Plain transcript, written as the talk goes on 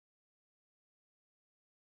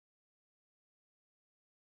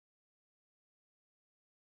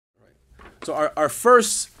So our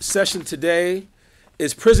first session today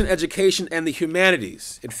is Prison Education and the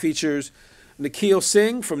Humanities. It features Nikhil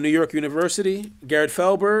Singh from New York University, Garrett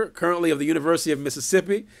Felber, currently of the University of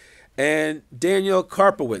Mississippi, and Daniel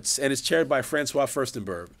Karpowitz, and is chaired by Francois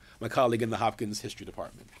Furstenburg, my colleague in the Hopkins History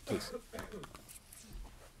Department. Please.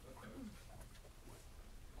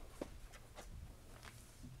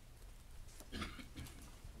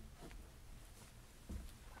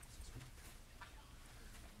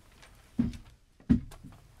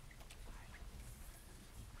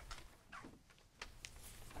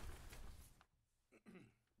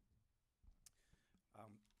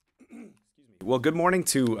 Well, good morning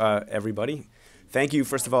to everybody. Thank you,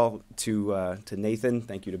 first of all, to Nathan.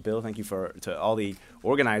 Thank you to Bill. Thank you to all the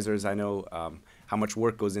organizers. I know how much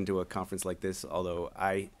work goes into a conference like this, although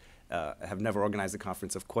I have never organized a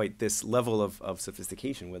conference of quite this level of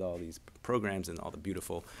sophistication with all these programs and all the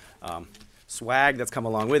beautiful swag that's come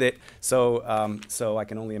along with it. So, so I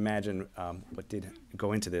can only imagine what did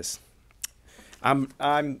go into this.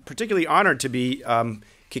 I'm particularly honored to be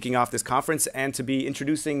kicking off this conference and to be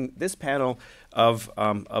introducing this panel of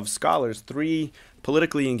scholars, three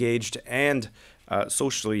politically engaged and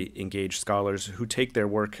socially engaged scholars who take their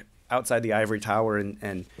work outside the ivory tower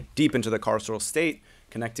and deep into the carceral state,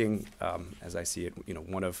 connecting, as I see it,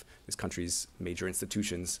 one of this country's major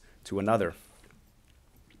institutions to another.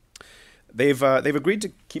 They've agreed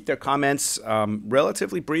to keep their comments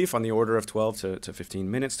relatively brief, on the order of 12 to 15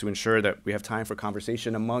 minutes, to ensure that we have time for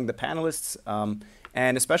conversation among the panelists,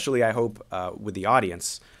 and especially, I hope, with the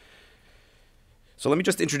audience. So let me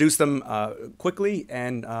just introduce them quickly,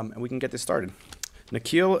 and we can get this started.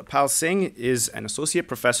 Nikhil Singh is an associate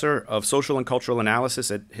professor of social and cultural analysis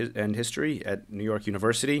and history at New York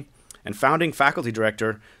University, and founding faculty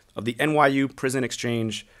director of the NYU Prison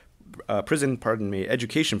Exchange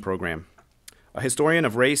Education Program. A historian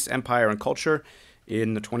of race, empire, and culture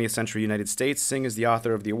in the 20th century United States, Singh is the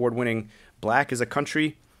author of the award-winning Black is a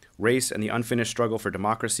Country, Race and the Unfinished Struggle for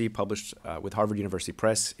Democracy, published with Harvard University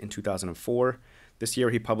Press in 2004. This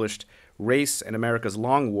year he published Race and America's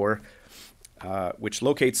Long War, which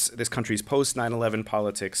locates this country's post-9/11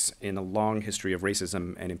 politics in a long history of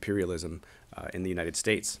racism and imperialism in the United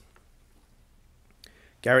States.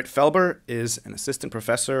 Garrett Felber is an assistant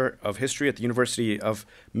professor of history at the University of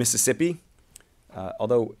Mississippi.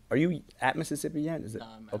 Although, are you at Mississippi yet? Is it?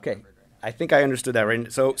 Okay. I think I understood that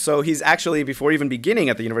right. So he's actually, before even beginning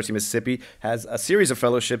at the University of Mississippi, has a series of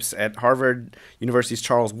fellowships at Harvard University's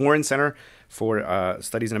Charles Warren Center for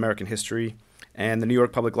Studies in American History and the New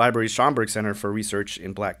York Public Library's Schomburg Center for Research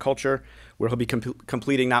in Black Culture, where he'll be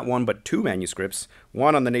completing not one but two manuscripts,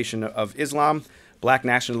 one on the Nation of Islam, Black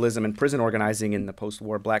nationalism and prison organizing in the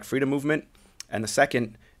post-war Black freedom movement, and the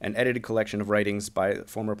second, an edited collection of writings by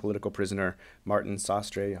former political prisoner Martin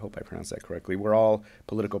Sostre. I hope I pronounced that correctly. We're All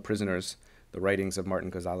Political Prisoners, the writings of Martin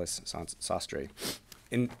Gonzalez Sostre.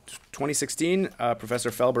 In 2016, Professor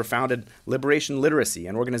Felber founded Liberation Literacy,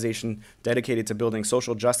 an organization dedicated to building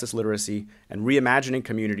social justice literacy and reimagining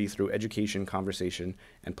community through education, conversation,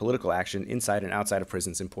 and political action inside and outside of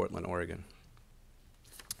prisons in Portland, Oregon.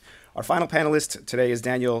 Our final panelist today is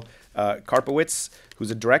Daniel Karpowitz, who's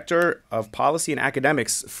a director of policy and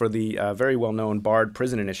academics for the very well-known Bard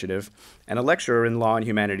Prison Initiative and a lecturer in law and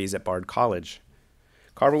humanities at Bard College.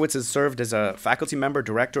 Karpowitz has served as a faculty member,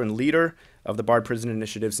 director, and leader of the Bard Prison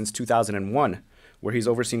Initiative since 2001, where he's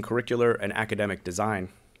overseen curricular and academic design.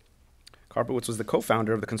 Karpowitz was the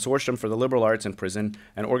co-founder of the Consortium for the Liberal Arts in Prison,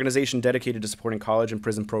 an organization dedicated to supporting college and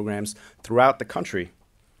prison programs throughout the country.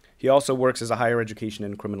 He also works as a higher education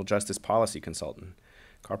and criminal justice policy consultant.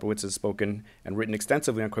 Karpowitz has spoken and written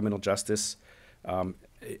extensively on criminal justice,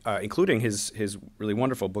 including his really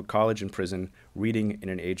wonderful book, College and Prison, Reading in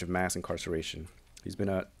an Age of Mass Incarceration. He's been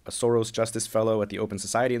a Soros Justice Fellow at the Open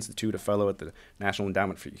Society Institute, a Fellow at the National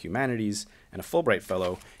Endowment for Humanities, and a Fulbright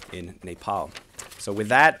Fellow in Nepal. So with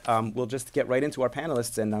that, we'll just get right into our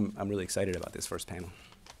panelists, and I'm really excited about this first panel.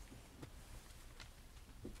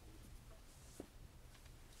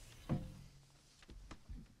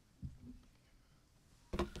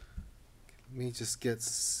 Let me just get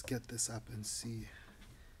this up and see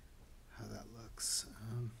how that looks.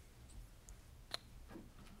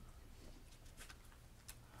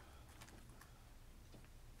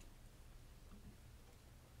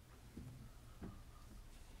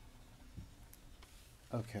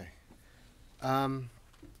 Okay.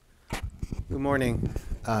 Good morning,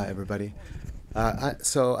 everybody.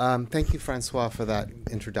 Thank you, Francois, for that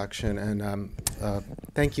introduction, and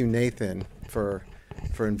thank you, Nathan, for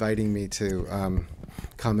inviting me to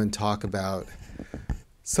come and talk about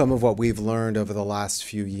some of what we've learned over the last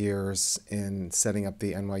few years in setting up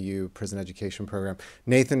the NYU prison education program.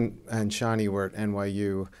 Nathan and Shani were at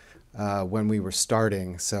NYU when we were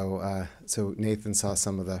starting, so Nathan saw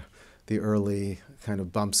some of the early kind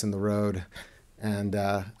of bumps in the road, and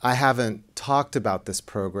I haven't talked about this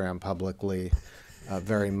program publicly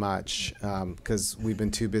very much because we've been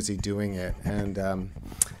too busy doing it,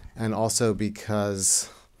 and also because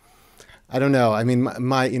I don't know. I mean,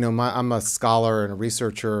 I'm a scholar and a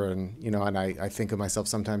researcher, and and I think of myself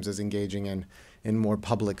sometimes as engaging in more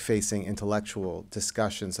public-facing intellectual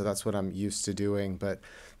discussion. So that's what I'm used to doing. But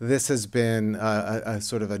this has been a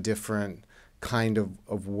sort of a different kind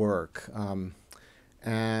of work,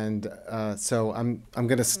 so I'm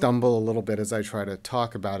going to stumble a little bit as I try to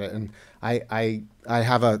talk about it. And I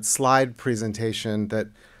have a slide presentation that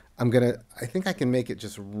I think I can make it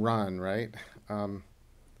just run, right?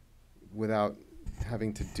 Without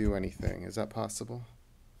having to do anything. Is that possible?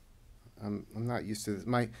 I'm not used to this.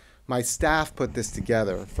 My staff put this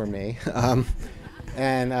together for me,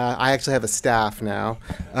 and I actually have a staff now,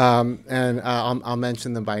 and I'll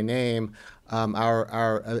mention them by name.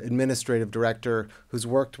 Our administrative director, who's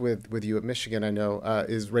worked with you at Michigan, I know,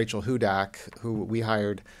 is Rachel Hudak, who we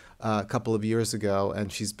hired a couple of years ago,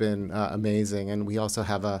 and she's been amazing. And we also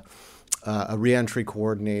have a reentry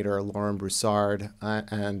coordinator, Lauren Broussard,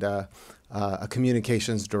 and a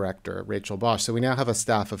communications director, Rachel Bosch. So we now have a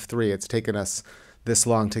staff of 3. It's taken us this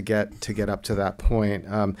long to get up to that point,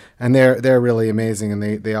 and they're really amazing,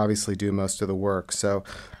 and they obviously do most of the work. So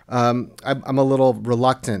I'm a little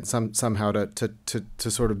reluctant somehow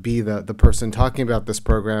to sort of be the person talking about this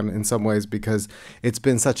program in some ways, because it's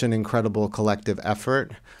been such an incredible collective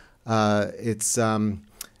effort. And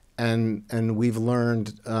we've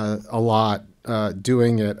learned a lot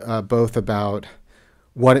doing it, both about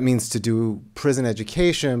what it means to do prison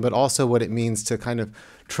education, but also what it means to kind of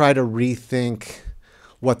try to rethink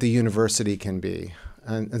what the university can be.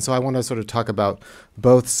 And so I want to sort of talk about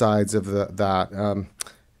both sides of that.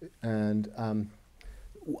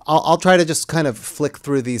 I'll try to just kind of flick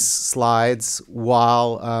through these slides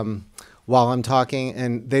while I'm talking,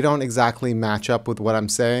 and they don't exactly match up with what I'm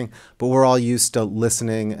saying, but we're all used to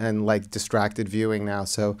listening and like distracted viewing now,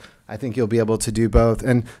 so I think you'll be able to do both.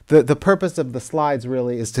 And the purpose of the slides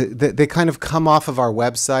really is they kind of come off of our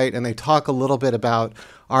website, and they talk a little bit about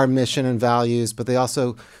our mission and values, but they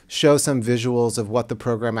also show some visuals of what the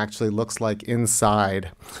program actually looks like inside.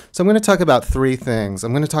 So I'm going to talk about 3 things.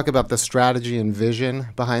 I'm going to talk about the strategy and vision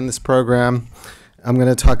behind this program. I'm going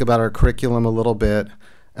to talk about our curriculum a little bit,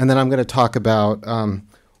 and then I'm going to talk about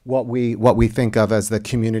what we think of as the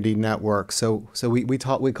community network. So we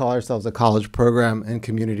call ourselves a college program and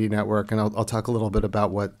community network, and I'll talk a little bit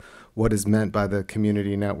about what is meant by the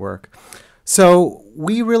community network. So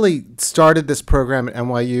we really started this program at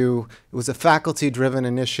NYU. It was a faculty-driven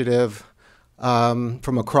initiative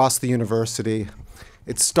from across the university.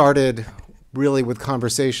 It started really with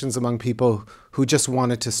conversations among people who just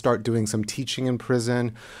wanted to start doing some teaching in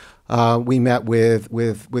prison. We met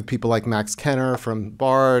with people like Max Kenner from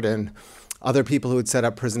Bard and other people who had set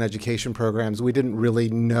up prison education programs. We didn't really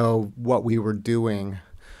know what we were doing.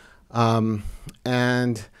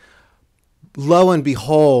 And lo and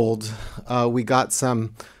behold, we got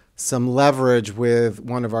some leverage with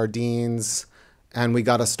one of our deans, and we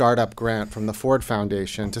got a startup grant from the Ford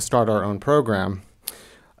Foundation to start our own program.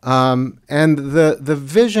 And the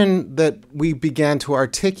vision that we began to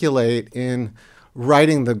articulate in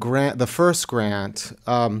writing the first grant,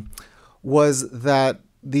 was that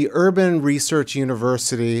the urban research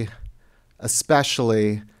university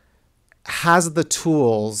especially has the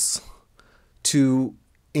tools to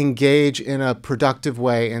engage in a productive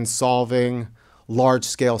way in solving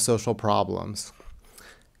large-scale social problems.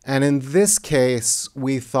 And in this case,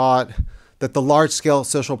 we thought that the large-scale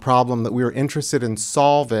social problem that we were interested in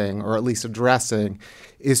solving, or at least addressing,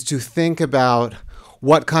 is to think about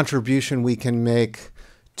what contribution we can make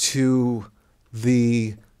to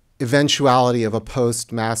the eventuality of a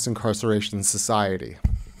post-mass incarceration society.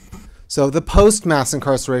 So the post-mass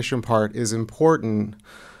incarceration part is important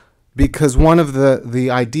because one of the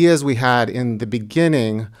ideas we had in the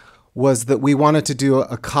beginning was that we wanted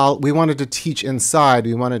to we wanted to teach inside,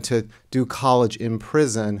 we wanted to do college in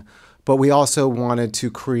prison, but we also wanted to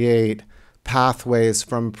create pathways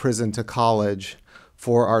from prison to college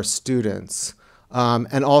for our students.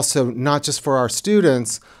 And also not just for our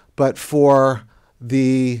students, but for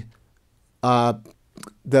the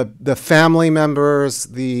family members,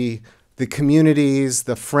 the communities,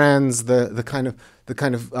 the friends, the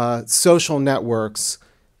kind of social networks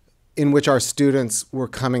in which our students were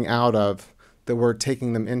coming out of,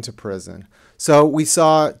 taking them into prison. So we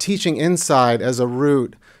saw teaching inside as a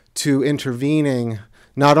route to intervening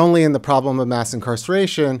not only in the problem of mass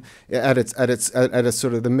incarceration at a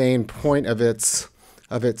sort of the main point of its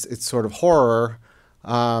sort of horror,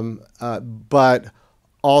 but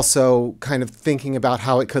also kind of thinking about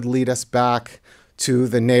how it could lead us back to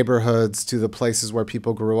the neighborhoods, to the places where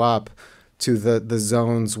people grew up, to the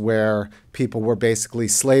zones where people were basically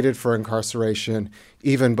slated for incarceration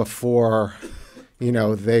even before,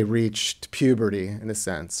 they reached puberty, in a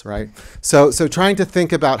sense, right? So trying to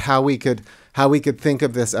think about how we could think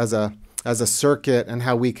of this as a circuit, and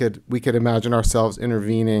how we could imagine ourselves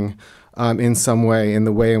intervening in some way, in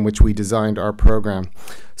the way in which we designed our program.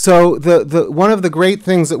 So the one of the great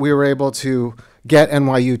things that we were able to get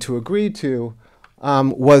NYU to agree to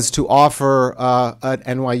was to offer an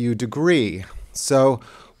NYU degree. So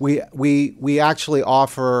we actually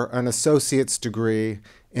offer an associate's degree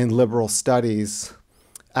in liberal studies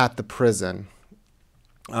at the prison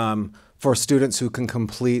for students who can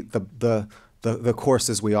complete the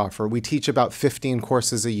courses we offer. We teach about 15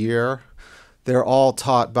 courses a year. They're all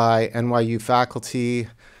taught by NYU faculty,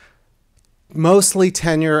 mostly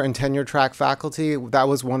tenure and tenure track faculty. That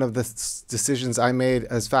was one of the decisions I made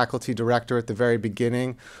as faculty director at the very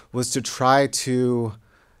beginning, was to try to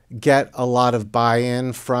get a lot of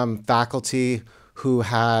buy-in from faculty who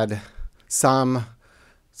had some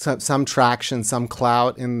traction, some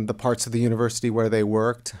clout in the parts of the university where they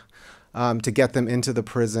worked, to get them into the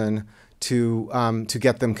prison, to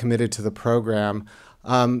get them committed to the program.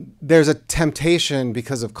 There's a temptation,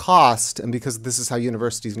 because of cost and because this is how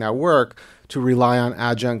universities now work, to rely on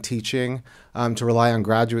adjunct teaching, to rely on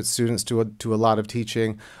graduate students to a lot of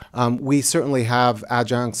teaching. We certainly have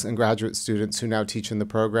adjuncts and graduate students who now teach in the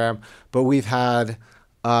program, but we've had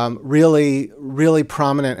really, really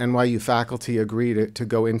prominent NYU faculty agree to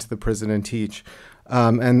go into the prison and teach.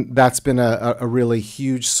 And that's been a really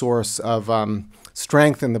huge source of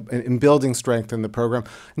strength in building strength in the program,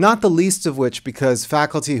 not the least of which because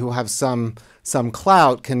faculty who have some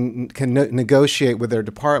clout can negotiate with their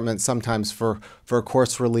department sometimes for a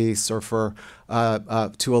course release, or for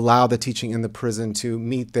to allow the teaching in the prison to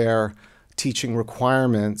meet their teaching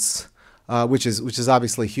requirements, which is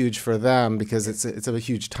obviously huge for them because it's a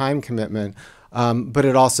huge time commitment, but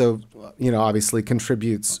it also obviously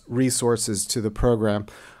contributes resources to the program.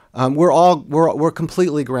 We're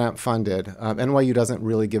completely grant funded. NYU doesn't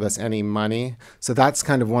really give us any money, so that's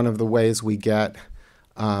kind of one of the ways we get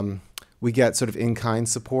sort of in-kind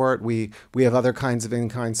support. We have other kinds of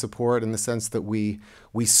in-kind support in the sense that we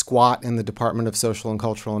squat in the Department of Social and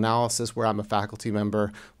Cultural Analysis, where I'm a faculty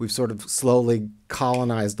member. We've sort of slowly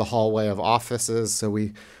colonized the hallway of offices, so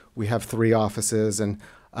we have 3 offices, and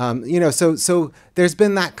so there's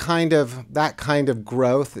been that kind of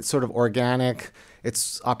growth. It's sort of organic.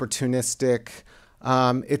 It's opportunistic.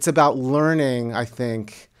 It's about learning, I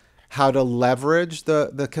think, how to leverage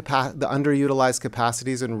the underutilized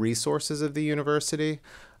capacities and resources of the university,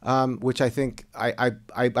 which I think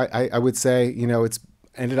I would say it's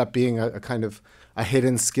ended up being a kind of a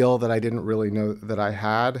hidden skill that I didn't really know that I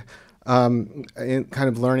had. In kind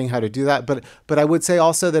of learning how to do that, but I would say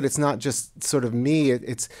also that it's not just sort of me.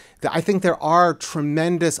 I think there are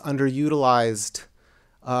tremendous underutilized,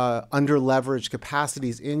 underleveraged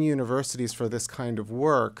capacities in universities for this kind of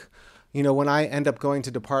work. When I end up going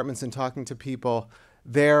to departments and talking to people,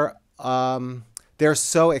 they're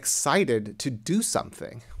so excited to do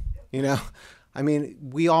something. I mean,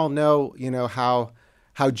 we all know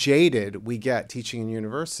how jaded we get teaching in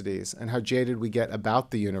universities, and how jaded we get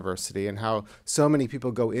about the university, and how so many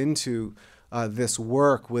people go into this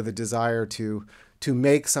work with a desire to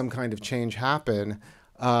make some kind of change happen,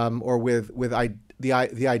 or with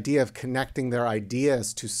the idea of connecting their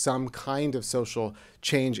ideas to some kind of social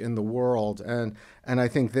change in the world. And I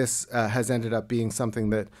think this has ended up being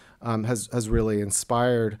something that has really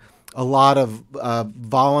inspired a lot of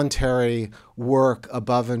voluntary work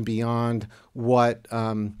above and beyond what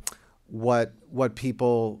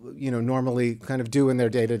people normally kind of do in their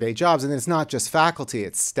day-to-day jobs. And it's not just faculty,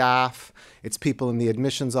 it's staff, it's people in the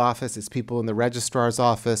admissions office, it's people in the registrar's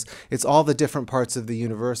office, it's all the different parts of the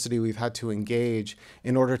university we've had to engage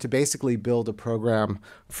in order to basically build a program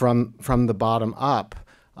from the bottom up.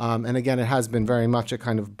 And again, it has been very much a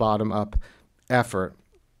kind of bottom-up effort.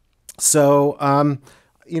 So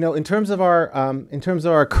in terms of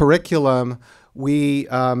our curriculum, we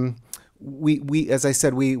as I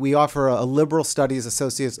said, we offer a liberal studies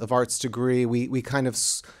associates of arts degree. We kind of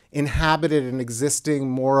inhabited an existing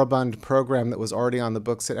moribund program that was already on the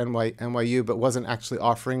books at NYU, but wasn't actually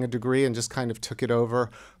offering a degree, and just kind of took it over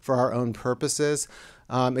for our own purposes.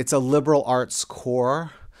 It's a liberal arts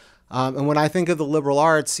core. And when I think of the liberal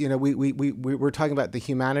arts, we're talking about the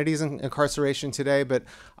humanities and incarceration today, but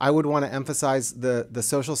I would want to emphasize the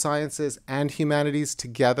social sciences and humanities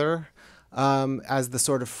together as the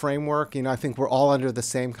sort of framework. I think we're all under the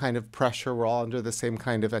same kind of pressure. We're all under the same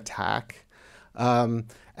kind of attack. And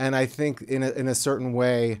I think in a certain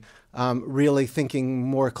way, really thinking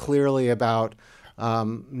more clearly about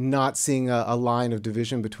not seeing a line of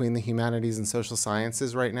division between the humanities and social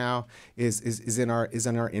sciences right now is in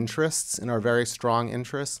our interests, in our very strong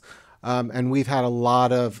interests. And we've had a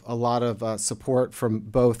lot of support from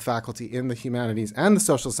both faculty in the humanities and the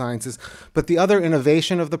social sciences. But the other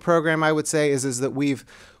innovation of the program, I would say, is that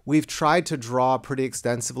we've tried to draw pretty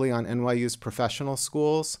extensively on NYU's professional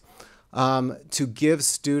schools to give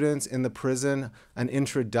students in the prison an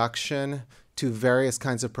introduction to various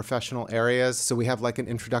kinds of professional areas. So we have like an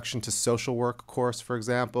introduction to social work course, for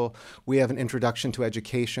example. We have an introduction to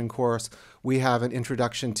education course. We have an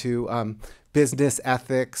introduction to business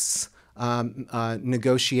ethics,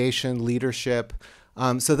 negotiation, leadership.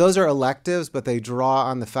 So those are electives, but they draw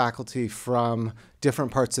on the faculty from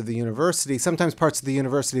different parts of the university, sometimes parts of the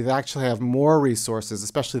university that actually have more resources,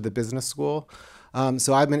 especially the business school.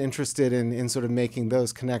 So I've been interested in sort of making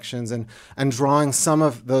those connections and drawing some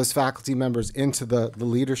of those faculty members into the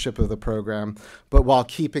leadership of the program, but while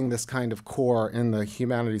keeping this kind of core in the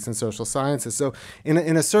humanities and social sciences. So in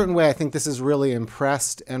a certain way, I think this has really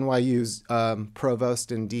impressed NYU's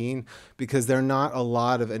provost and dean, because there are not a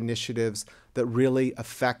lot of initiatives that really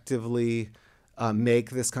effectively make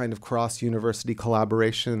this kind of cross-university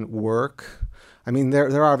collaboration work. I mean, there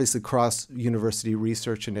are obviously cross-university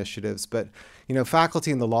research initiatives, but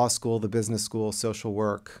faculty in the law school, the business school, social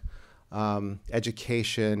work,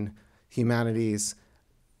 education, humanities,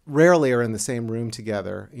 rarely are in the same room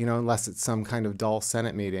together. Unless it's some kind of dull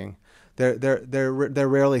Senate meeting. They're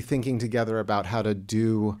rarely thinking together about how to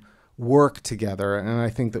do work together, and I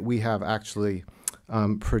think that we have actually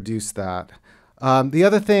produced that. The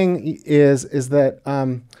other thing is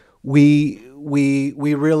that we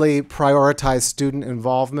really prioritize student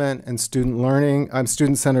involvement and student learning,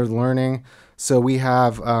 student-centered learning. So we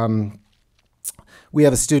have a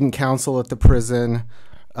student council at the prison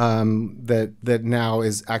that now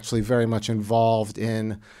is actually very much involved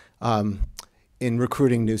in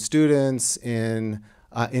recruiting new students, in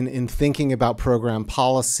thinking about program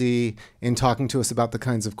policy, in talking to us about the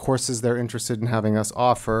kinds of courses they're interested in having us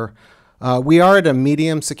offer. We are at a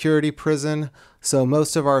medium security prison, so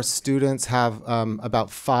most of our students have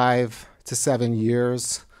about 5 to 7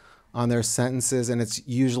 years on their sentences, and it's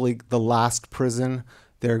usually the last prison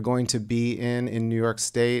they're going to be in New York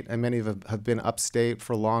State, and many have been upstate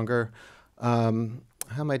for longer. How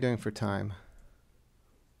am I doing for time?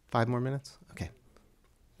 5 more minutes? Okay.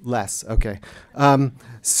 Less, okay. And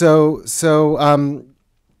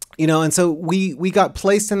so we got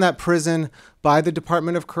placed in that prison by the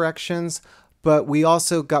Department of Corrections, but we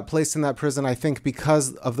also got placed in that prison, I think,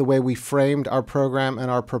 because of the way we framed our program and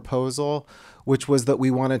our proposal, which was that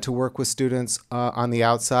we wanted to work with students on the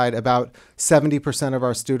outside. About 70% of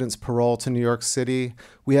our students parole to New York City.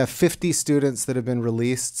 We have 50 students that have been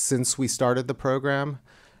released since we started the program,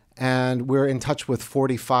 and we're in touch with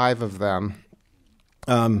 45 of them.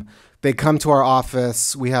 They come to our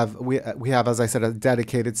office. We have, as I said, a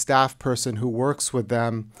dedicated staff person who works with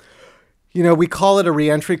them. We call it a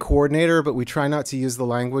reentry coordinator, but we try not to use the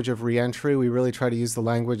language of reentry. We really try to use the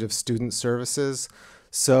language of student services.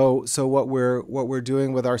 So what we're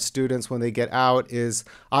doing with our students when they get out is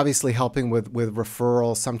obviously helping with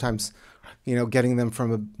referrals, sometimes getting them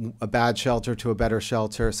from a bad shelter to a better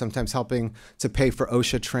shelter, sometimes helping to pay for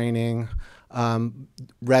OSHA training,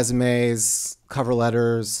 resumes, cover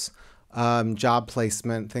letters, job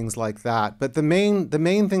placement, things like that. But the main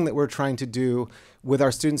thing that we're trying to do with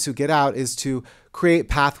our students who get out is to create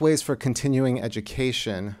pathways for continuing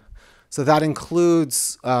education. So that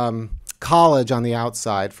includes college on the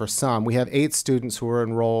outside for some. We have 8 students who are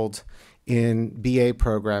enrolled in BA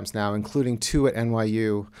programs now, including 2 at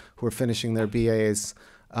NYU who are finishing their BAs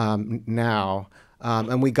now.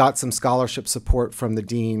 And we got some scholarship support from the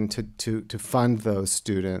dean to fund those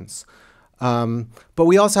students. But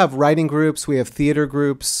we also have writing groups, we have theater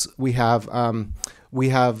groups, we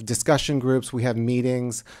have discussion groups, we have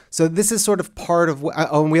meetings. So this is sort of part of,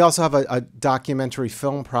 and we also have a documentary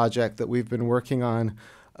film project that we've been working on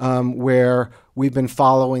where we've been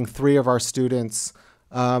following 3 of our students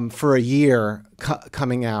for a year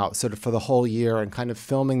coming out, sort of for the whole year, and kind of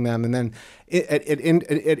filming them, and then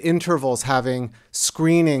at intervals having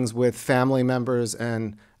screenings with family members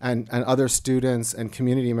and other students and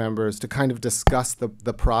community members to kind of discuss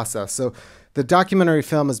the process. So the documentary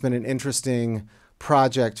film has been an interesting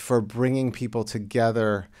project for bringing people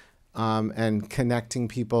together and connecting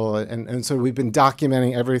people. And so we've been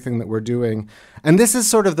documenting everything that we're doing. And this is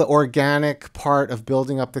sort of the organic part of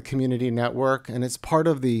building up the community network. And it's part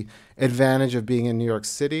of the advantage of being in New York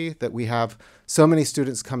City, that we have so many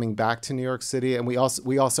students coming back to New York City. And we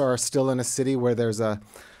also are still in a city where there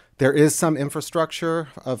is some infrastructure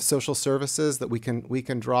of social services that we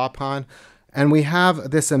can draw upon. And we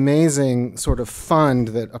have this amazing sort of fund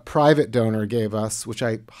that a private donor gave us, which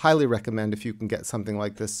I highly recommend if you can get something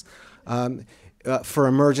like this, for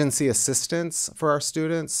emergency assistance for our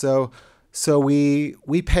students. So we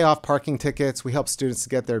pay off parking tickets. We help students to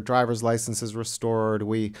get their driver's licenses restored.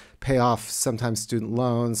 We pay off sometimes student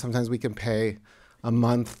loans. Sometimes we can pay a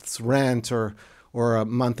month's rent or a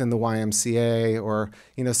month in the YMCA, or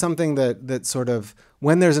something that sort of,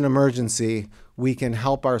 when there's an emergency, we can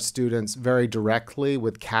help our students very directly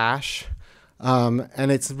with cash.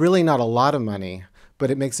 And it's really not a lot of money, but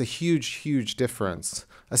it makes a huge, huge difference,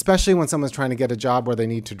 especially when someone's trying to get a job where they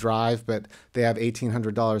need to drive, but they have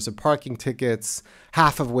 $1,800 of parking tickets,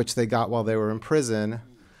 half of which they got while they were in prison.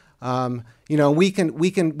 We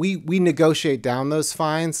negotiate down those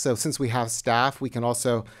fines. So since we have staff, we can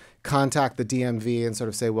also contact the DMV and sort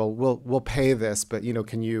of say, well, we'll pay this, but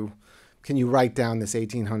can you write down this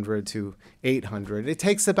 $1,800 to $800? It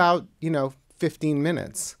takes about 15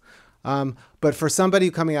 minutes. But for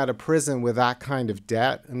somebody coming out of prison with that kind of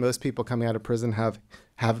debt, and most people coming out of prison have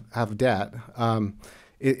debt,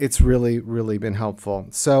 it's really, really been helpful.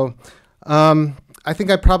 So I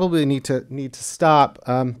think I probably need to stop.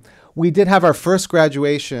 We did have our first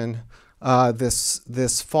graduation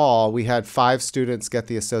this fall. We had 5 students get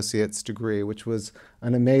the associate's degree, which was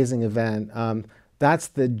an amazing event. That's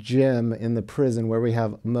the gym in the prison where we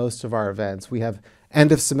have most of our events. We have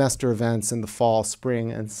end of semester events in the fall,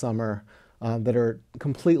 spring, and summer that are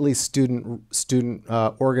completely student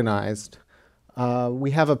organized.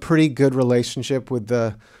 We have a pretty good relationship with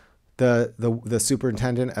the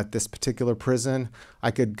superintendent at this particular prison.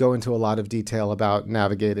 I could go into a lot of detail about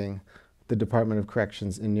navigating the Department of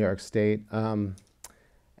Corrections in New York State.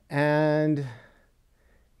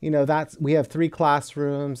 We have 3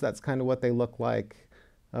 classrooms. That's kind of what they look like.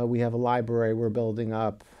 We have a library we're building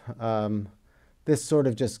up. This sort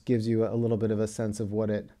of just gives you a little bit of a sense of what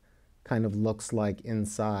it kind of looks like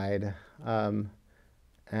inside. And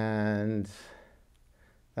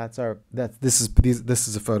this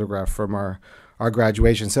is a photograph from our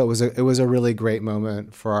graduation. So it was a really great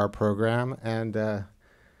moment for our program. And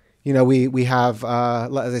we have,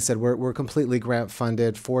 as I said, we're completely grant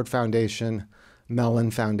funded. Ford Foundation,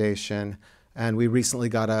 Mellon Foundation, and we recently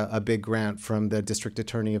got a big grant from the District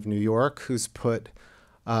Attorney of New York, who's put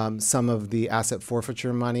some of the asset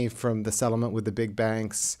forfeiture money from the settlement with the big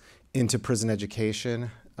banks into prison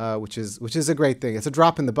education, which is a great thing. It's a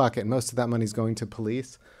drop in the bucket. Most of that money is going to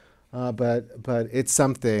police, but it's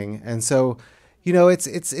something. And so,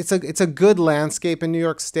 it's a good landscape in New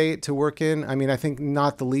York State to work in. I mean, I think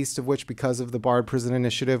not the least of which because of the Barred Prison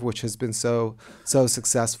Initiative, which has been so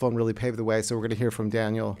successful and really paved the way. So we're going to hear from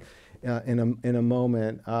Daniel in a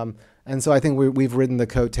moment. And so I think we've ridden the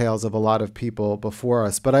coattails of a lot of people before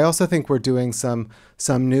us. But I also think we're doing some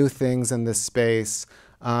new things in this space.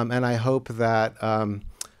 And I hope that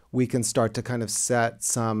we can start to kind of set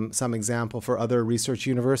some example for other research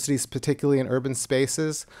universities, particularly in urban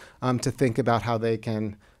spaces, to think about how they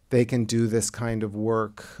can do this kind of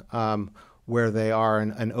work where they are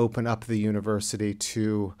and open up the university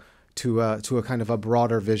to a kind of a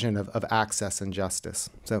broader vision of access and justice.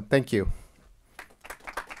 So thank you.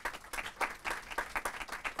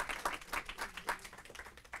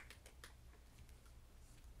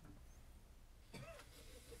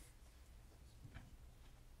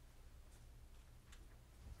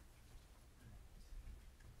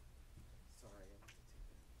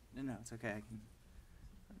 No, it's okay. I can.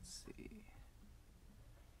 Let's see.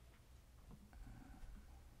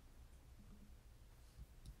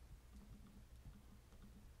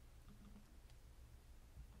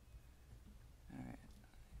 All right.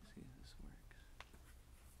 Let's see if this works.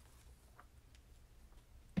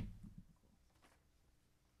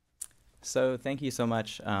 So thank you so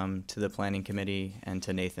much to the planning committee and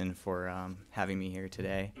to Nathan for having me here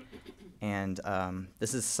today. And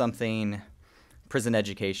this is something. Prison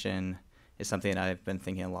education is something that I've been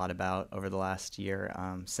thinking a lot about over the last year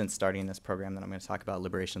since starting this program that I'm going to talk about,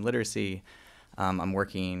 liberation literacy. I'm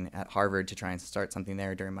working at Harvard to try and start something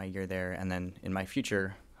there during my year there. And then in my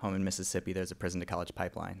future home in Mississippi, there's a prison to college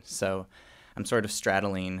pipeline. So I'm sort of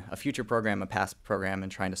straddling a future program, a past program,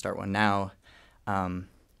 and trying to start one now.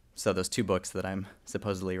 so those 2 books that I'm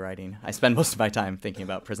supposedly writing, I spend most of my time thinking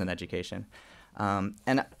about prison education.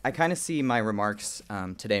 And I kind of see my remarks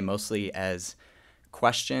today mostly as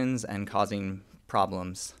questions and causing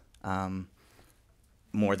problems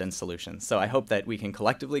more than solutions. So I hope that we can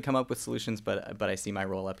collectively come up with solutions, but I see my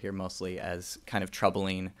role up here mostly as kind of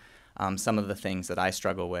troubling some of the things that I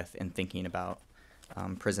struggle with in thinking about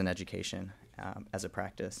prison education as a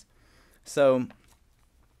practice. So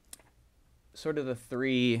sort of the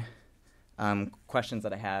 3 questions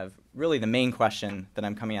that I have, really the main question that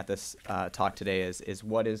I'm coming at this talk today is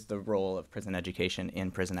what is the role of prison education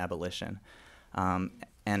in prison abolition?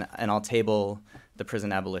 And I'll table the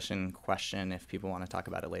prison abolition question if people want to talk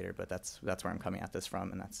about it later, but that's where I'm coming at this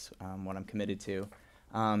from, and that's what I'm committed to.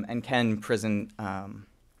 And can prison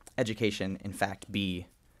education, in fact, be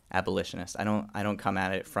abolitionist? I don't come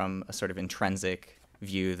at it from a sort of intrinsic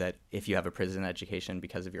view that if you have a prison education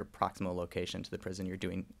because of your proximal location to the prison, you're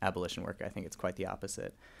doing abolition work. I think it's quite the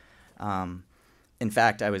opposite. In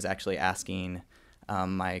fact, I was actually asking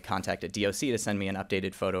my contact at DOC to send me an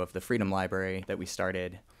updated photo of the Freedom Library that we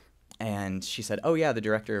started. And she said, oh yeah, the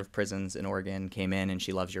director of prisons in Oregon came in and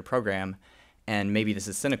she loves your program. And maybe this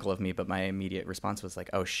is cynical of me, but my immediate response was like,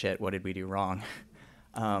 oh shit, what did we do wrong?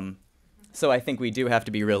 So I think we do have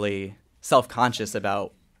to be really self-conscious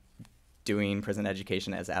about doing prison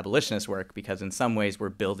education as abolitionist work, because in some ways we're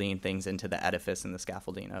building things into the edifice and the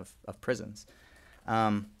scaffolding of prisons.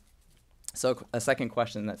 So a second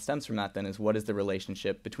question that stems from that then is, what is the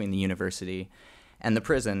relationship between the university and the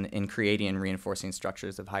prison in creating and reinforcing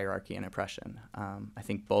structures of hierarchy and oppression? I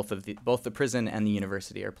think both the prison and the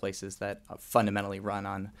university are places that fundamentally run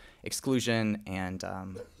on exclusion and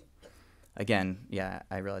again, yeah,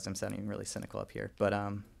 I realize I'm sounding really cynical up here, but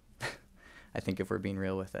I think if we're being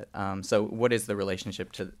real with it. So what is the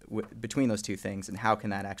relationship between those 2 things, and how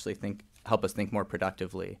can that actually help us think more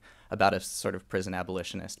productively about a sort of prison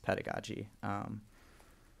abolitionist pedagogy?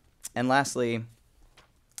 And lastly,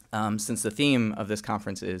 since the theme of this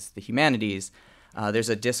conference is the humanities, there's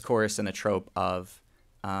a discourse and a trope of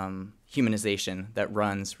humanization that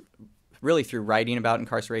runs really through writing about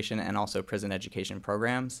incarceration and also prison education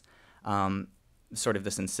programs. Sort of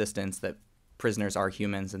this insistence that prisoners are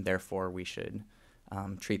humans and therefore we should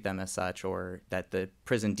treat them as such, or that the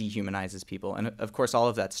prison dehumanizes people. And of course, all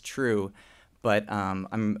of that's true, but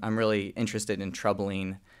I'm really interested in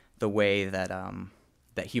troubling the way that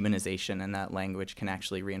that humanization and that language can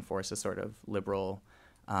actually reinforce a sort of liberal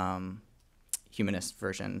humanist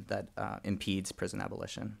version that impedes prison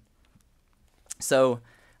abolition. So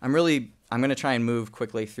I'm going to try and move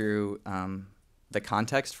quickly through the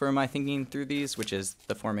context for my thinking through these, which is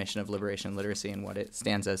the formation of liberation literacy and what it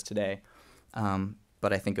stands as today.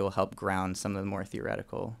 But I think it will help ground some of the more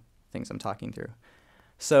theoretical things I'm talking through.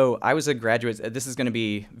 So I was a graduate. This is going to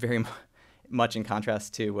be very much in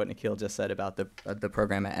contrast to what Nikhil just said about the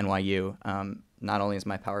program at NYU. Not only is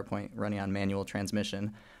my PowerPoint running on manual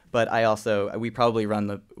transmission, but we probably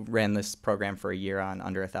ran this program for a year on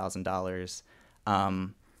under $1,000.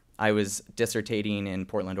 I was dissertating in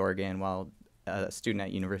Portland, Oregon, while a student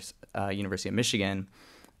at University of Michigan.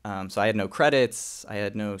 So I had no credits, I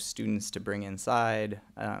had no students to bring inside,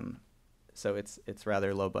 so it's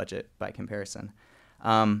rather low budget by comparison.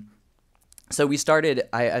 So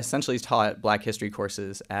I essentially taught Black history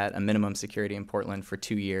courses at a minimum security in Portland for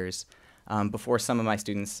 2 years before some of my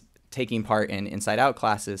students taking part in Inside Out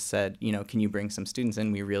classes said, can you bring some students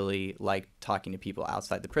in? We really like talking to people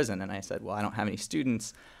outside the prison. And I said, well, I don't have any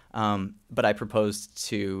students, but I proposed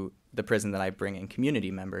to the prison that I bring in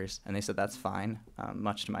community members, and they said that's fine,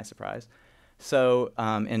 much to my surprise. So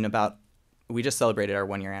we just celebrated our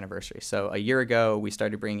 1-year anniversary. So a year ago, we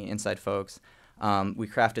started bringing inside folks. We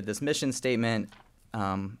crafted this mission statement,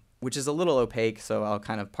 which is a little opaque, so I'll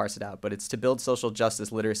kind of parse it out, but it's to build social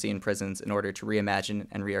justice literacy in prisons in order to reimagine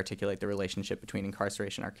and rearticulate the relationship between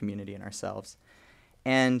incarceration, our community, and ourselves.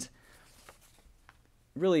 And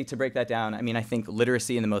really, to break that down, I think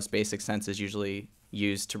literacy in the most basic sense is usually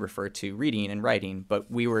used to refer to reading and writing, but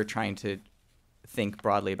we were trying to think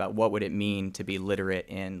broadly about what would it mean to be literate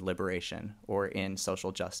in liberation or in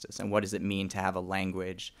social justice, and what does it mean to have a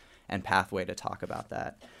language and pathway to talk about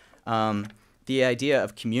that. The idea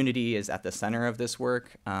of community is at the center of this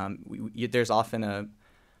work. There's often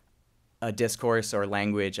a discourse or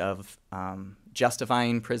language of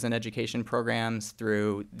justifying prison education programs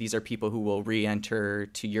through these are people who will re-enter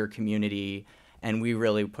to your community. And we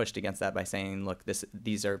really pushed against that by saying, look,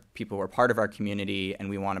 these are people who are part of our community, and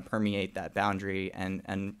we want to permeate that boundary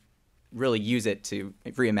and really use it to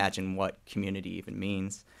reimagine what community even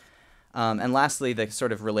means. And lastly, the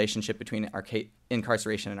sort of relationship between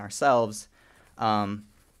incarceration and ourselves.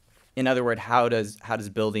 in other words, how does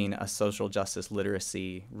building a social justice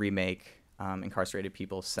literacy remake incarcerated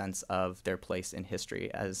people's sense of their place in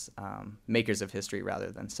history as makers of history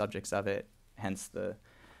rather than subjects of it, hence the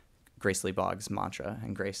Grace Lee Boggs mantra,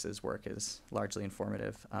 and Grace's work is largely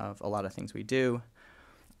informative of a lot of things we do.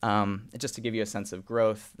 Just to give you a sense of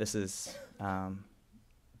growth, this is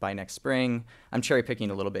by next spring. I'm cherry picking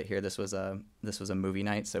a little bit here. This was a movie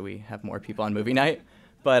night, so we have more people on movie night,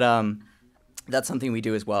 but that's something we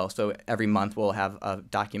do as well. So every month we'll have a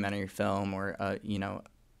documentary film or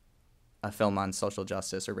a film on social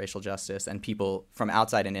justice or racial justice, and people from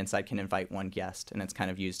outside and inside can invite one guest, and it's kind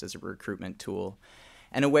of used as a recruitment tool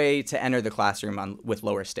and a way to enter the classroom with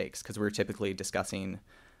lower stakes, because we're typically discussing,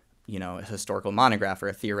 a historical monograph or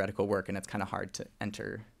a theoretical work, and it's kind of hard to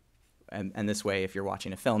enter. And this way, if you're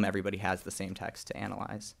watching a film, everybody has the same text to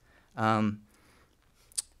analyze.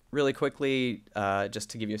 Really quickly, just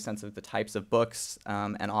to give you a sense of the types of books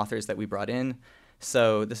and authors that we brought in.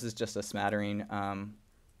 So this is just a smattering,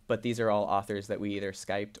 but these are all authors that we either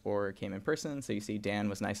Skyped or came in person. So you see Dan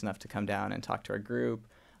was nice enough to come down and talk to our group.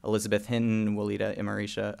 Elizabeth Hinton, Walida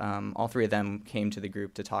Imarisha, all three of them came to the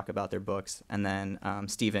group to talk about their books. And then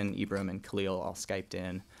Stephen, Ibram, and Khalil all Skyped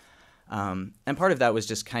in. And part of that was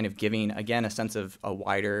just kind of giving, again, a sense of a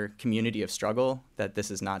wider community of struggle, that this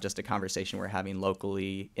is not just a conversation we're having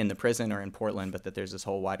locally in the prison or in Portland, but that there's this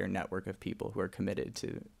whole wider network of people who are committed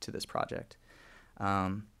to this project.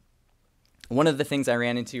 One of the things I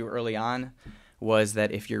ran into early on was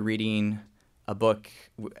that if you're reading a book,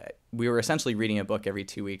 we were essentially reading a book every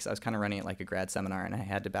 2 weeks. I was kind of running it like a grad seminar, and I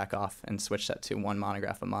had to back off and switch that to one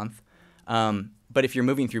monograph a month. But if you're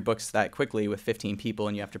moving through books that quickly with 15 people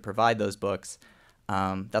and you have to provide those books,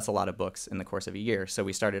 that's a lot of books in the course of a year. So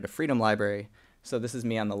we started a Freedom Library. So this is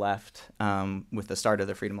me on the left with the start of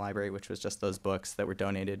the Freedom Library, which was just those books that were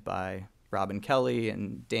donated by Rob and Kelly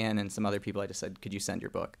and Dan and some other people. I just said, could you send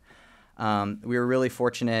your book? We were really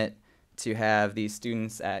fortunate to have these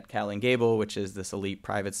students at Cal and Gable, which is this elite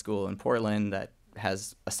private school in Portland that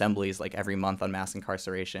has assemblies like every month on mass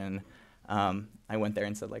incarceration. I went there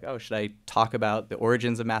and said, like, oh, should I talk about the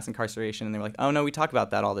origins of mass incarceration? And they were like, oh, no, we talk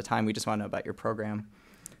about that all the time. We just want to know about your program.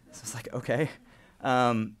 So I was like, okay.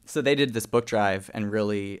 So they did this book drive and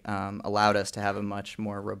really allowed us to have a much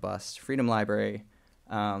more robust Freedom Library.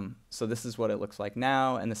 So this is what it looks like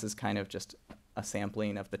now, and this is kind of just a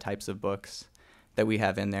sampling of the types of books that we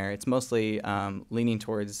have in there. It's mostly leaning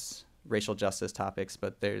towards racial justice topics,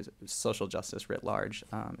 but there's social justice writ large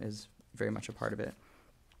is very much a part of it.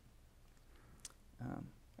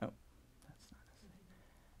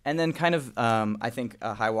 And then kind of, I think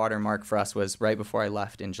a high water mark for us was right before I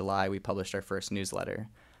left in July, we published our first newsletter.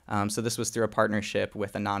 So this was through a partnership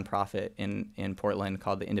with a nonprofit in Portland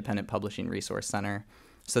called the Independent Publishing Resource Center.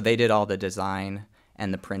 So they did all the design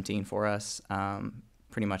and the printing for us,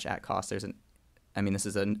 pretty much at cost. This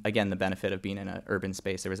is, again, the benefit of being in an urban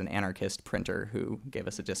space. There was an anarchist printer who gave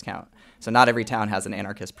us a discount. So not every town has an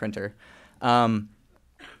anarchist printer.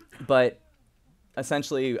 But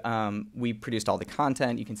essentially, we produced all the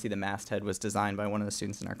content. You can see the masthead was designed by one of the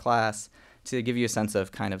students in our class to give you a sense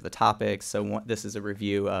of kind of the topics. So this is a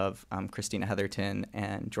review of Christina Heatherton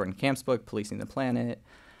and Jordan Camp's book, Policing the Planet.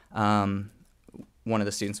 One of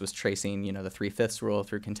the students was tracing, the 3/5 rule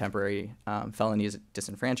through contemporary felony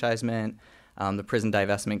disenfranchisement, the prison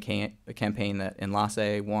divestment campaign that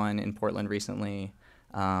Enlace won in Portland recently,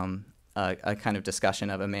 a kind of discussion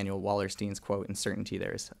of Emanuel Wallerstein's quote,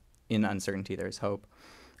 "In uncertainty there is hope."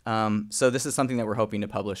 So this is something that we're hoping to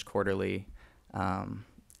publish quarterly,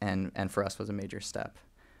 and for us was a major step.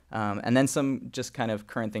 And then some just kind of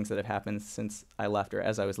current things that have happened since I left or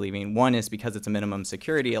as I was leaving. One is because it's a minimum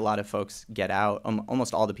security, a lot of folks get out.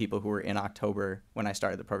 Almost all the people who were in October when I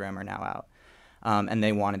started the program are now out. And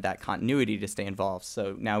they wanted that continuity to stay involved.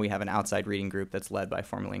 So now we have an outside reading group that's led by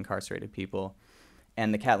formerly incarcerated people.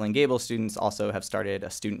 And the Catlin Gable students also have started a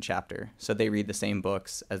student chapter. So they read the same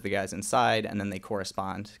books as the guys inside, and then they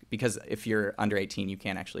correspond. Because if you're under 18, you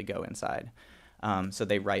can't actually go inside. So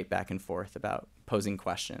they write back and forth about posing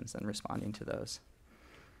questions and responding to those.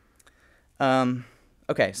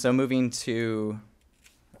 Okay, so moving to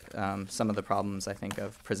some of the problems, I think,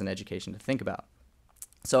 of prison education to think about.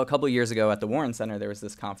 So a couple of years ago at the Warren Center, there was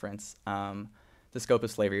this conference. The Scope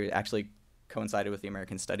of Slavery actually coincided with the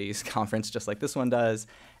American Studies conference, just like this one does.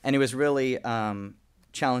 And it was really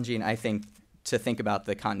challenging, I think, to think about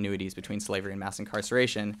the continuities between slavery and mass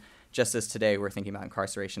incarceration, just as today we're thinking about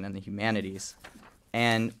incarceration and the humanities.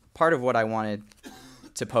 And part of what I wanted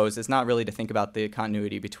to pose is not really to think about the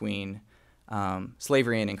continuity between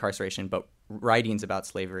slavery and incarceration, but writings about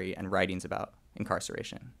slavery and writings about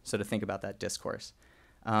incarceration. So to think about that discourse.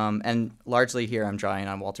 And largely here I'm drawing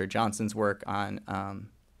on Walter Johnson's work on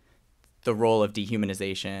the role of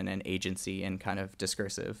dehumanization and agency in kind of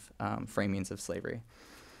discursive framings of slavery.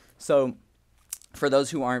 So for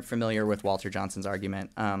those who aren't familiar with Walter Johnson's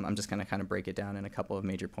argument, I'm just going to kind of break it down in a couple of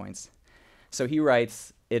major points. So he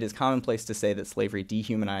writes, "It is commonplace to say that slavery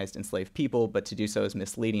dehumanized enslaved people, but to do so is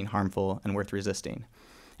misleading, harmful, and worth resisting."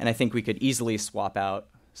 And I think we could easily swap out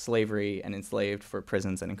slavery and enslaved for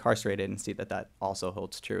prisons and incarcerated and see that that also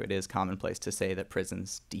holds true. It is commonplace to say that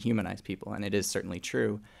prisons dehumanize people, and it is certainly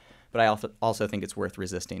true. But I also think it's worth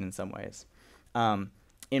resisting in some ways.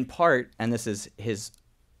 In part, and this is his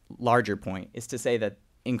larger point, is to say that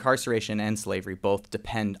incarceration and slavery both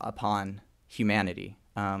depend upon humanity.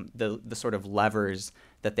 The sort of levers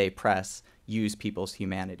that they press use people's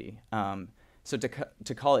humanity. So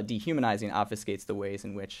to call it dehumanizing obfuscates the ways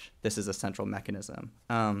in which this is a central mechanism.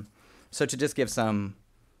 So to just give some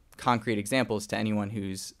concrete examples to anyone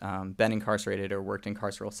who's been incarcerated or worked in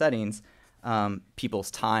carceral settings,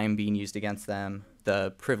 people's time being used against them,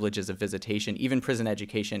 the privileges of visitation, even prison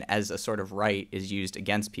education as a sort of right is used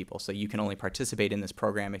against people. So you can only participate in this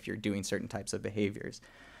program if you're doing certain types of behaviors.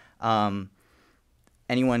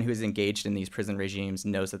 Anyone who is engaged in these prison regimes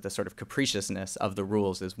knows that the sort of capriciousness of the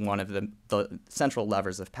rules is one of the central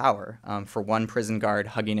levers of power. For one prison guard,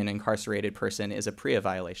 hugging an incarcerated person is a PREA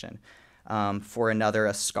violation. For another,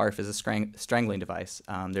 a scarf is a strangling device.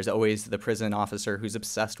 There's always the prison officer who's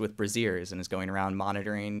obsessed with brassieres and is going around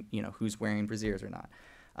monitoring, who's wearing brassieres or not.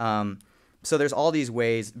 So there's all these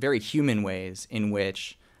ways, very human ways, in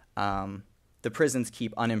which the prisons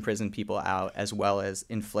keep unimprisoned people out, as well as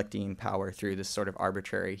inflicting power through this sort of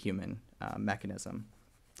arbitrary human mechanism.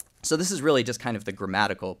 So this is really just kind of the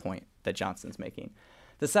grammatical point that Johnson's making.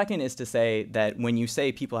 The second is to say that when you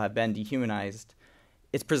say people have been dehumanized,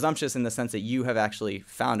 it's presumptuous in the sense that you have actually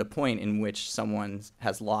found a point in which someone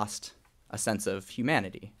has lost a sense of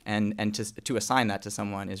humanity. And to assign that to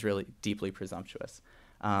someone is really deeply presumptuous.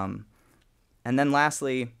 And then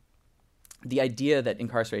lastly, the idea that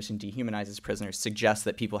incarceration dehumanizes prisoners suggests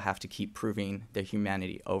that people have to keep proving their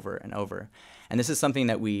humanity over and over. And this is something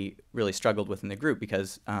that we really struggled with in the group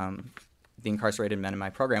because the incarcerated men in my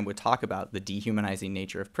program would talk about the dehumanizing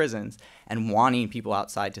nature of prisons and wanting people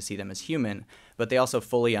outside to see them as human, but they also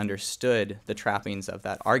fully understood the trappings of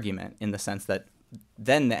that argument in the sense that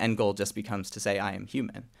then the end goal just becomes to say, I am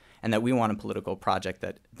human, and that we want a political project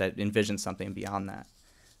that envisions something beyond that.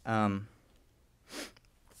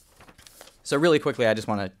 So really quickly, I just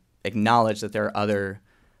want to acknowledge that there are other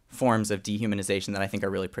forms of dehumanization that I think are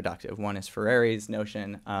really productive. One is Ferreri's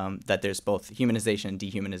notion that there's both humanization and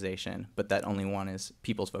dehumanization, but that only one is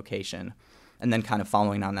people's vocation. And then kind of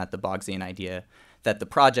following on that, the Bogsian idea that the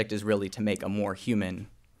project is really to make a more human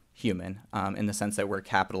in the sense that we're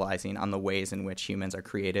capitalizing on the ways in which humans are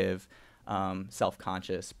creative,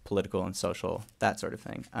 self-conscious, political and social, that sort of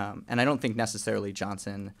thing. And I don't think necessarily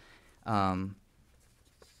Johnson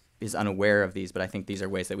is unaware of these, but I think these are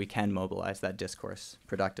ways that we can mobilize that discourse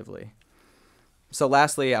productively. So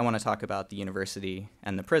lastly, I want to talk about the university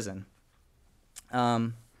and the prison.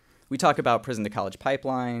 We talk about prison to college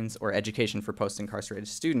pipelines or education for post-incarcerated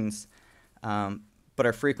students, but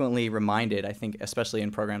are frequently reminded, I think, especially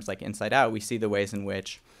in programs like Inside Out, we see the ways in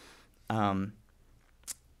which the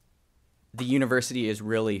university is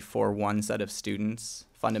really for one set of students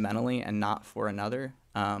fundamentally and not for another.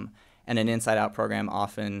 And an Inside Out program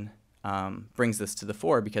often brings this to the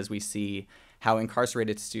fore because we see how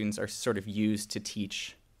incarcerated students are sort of used to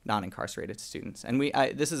teach non-incarcerated students. And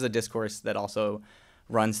this is a discourse that also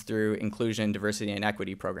runs through inclusion, diversity, and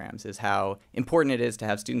equity programs, is how important it is to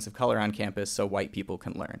have students of color on campus so white people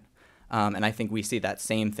can learn. And I think we see that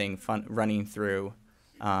same thing running through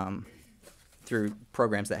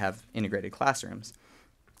programs that have integrated classrooms.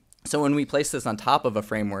 So when we place this on top of a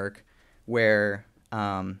framework where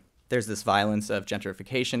there's this violence of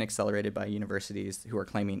gentrification accelerated by universities who are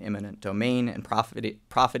claiming eminent domain and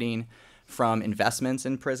profiting from investments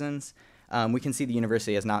in prisons, we can see the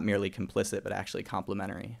university as not merely complicit, but actually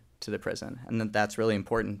complementary to the prison. And that's really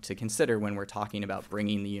important to consider when we're talking about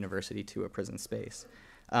bringing the university to a prison space.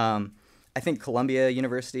 I think Columbia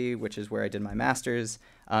University, which is where I did my master's,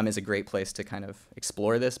 is a great place to kind of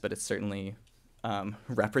explore this, but it's certainly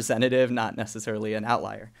representative, not necessarily an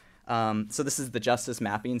outlier. So this is the Justice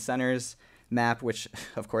Mapping Center's map, which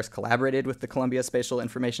of course collaborated with the Columbia Spatial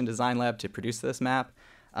Information Design Lab to produce this map.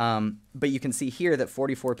 But you can see here that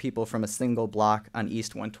 44 people from a single block on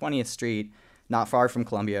East 120th Street, not far from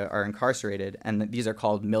Columbia, are incarcerated, and these are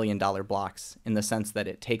called $1 million blocks in the sense that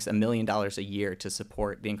it takes $1 million a year to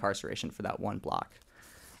support the incarceration for that one block.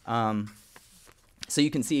 So you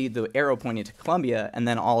can see the arrow pointing to Columbia and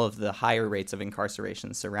then all of the higher rates of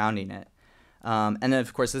incarceration surrounding it. And then,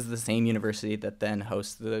 of course, this is the same university that then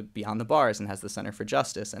hosts the Beyond the Bars and has the Center for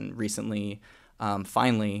Justice and recently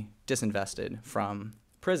finally disinvested from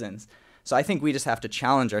prisons. So I think we just have to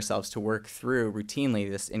challenge ourselves to work through routinely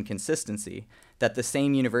this inconsistency that the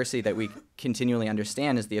same university that we continually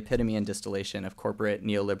understand is the epitome and distillation of corporate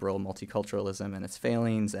neoliberal multiculturalism and its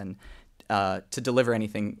failings, and to deliver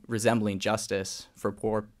anything resembling justice for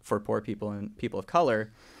poor people and people of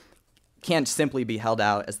color can't simply be held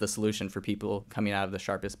out as the solution for people coming out of the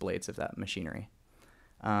sharpest blades of that machinery.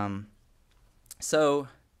 So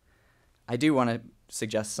I do want to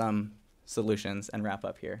suggest some solutions and wrap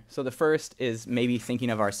up here. So the first is maybe thinking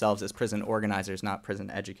of ourselves as prison organizers, not prison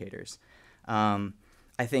educators.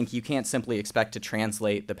 I think you can't simply expect to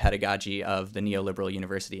translate the pedagogy of the neoliberal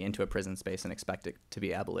university into a prison space and expect it to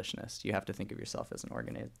be abolitionist. You have to think of yourself as an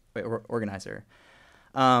organizer.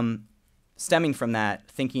 Stemming from that,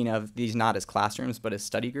 thinking of these not as classrooms, but as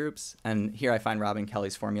study groups. And here I find Robin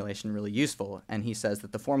Kelly's formulation really useful. And he says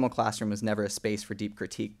that the formal classroom was never a space for deep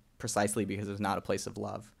critique precisely because it was not a place of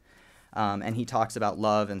love. And he talks about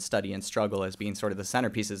love and study and struggle as being sort of the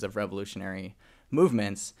centerpieces of revolutionary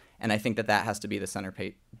movements. And I think that that has to be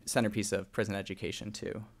the centerpiece of prison education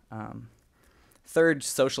too. Third,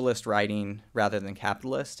 socialist writing rather than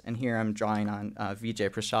capitalist. And here I'm drawing on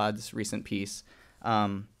Vijay Prasad's recent piece.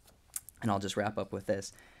 And I'll just wrap up with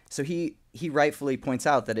this. So he rightfully points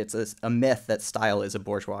out that it's a myth that style is a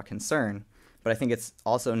bourgeois concern, but I think it's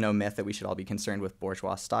also no myth that we should all be concerned with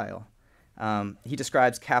bourgeois style. He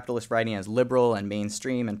describes capitalist writing as liberal and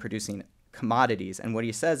mainstream and producing commodities, and what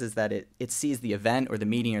he says is that it sees the event or the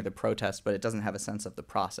meeting or the protest, but it doesn't have a sense of the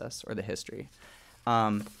process or the history.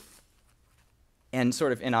 And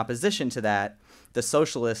sort of in opposition to that, the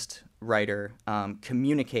socialist writer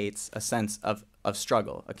communicates a sense of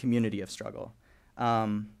struggle, a community of struggle.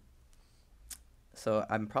 So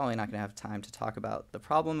I'm probably not going to have time to talk about the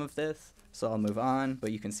problem of this, so I'll move on,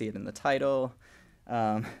 but you can see it in the title.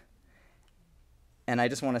 And I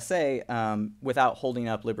just want to say, without holding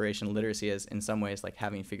up liberation literacy as in some ways like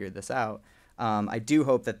having figured this out, I do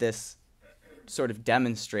hope that this sort of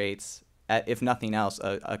demonstrates, if nothing else,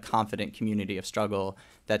 a confident community of struggle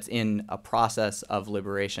that's in a process of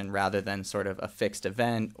liberation rather than sort of a fixed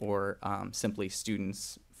event or simply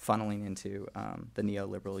students funneling into the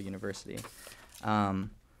neoliberal university. And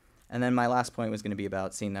then my last point was going to be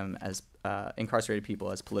about seeing them as incarcerated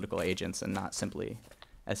people as political agents and not simply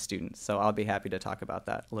as students. So I'll be happy to talk about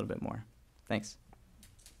that a little bit more. Thanks.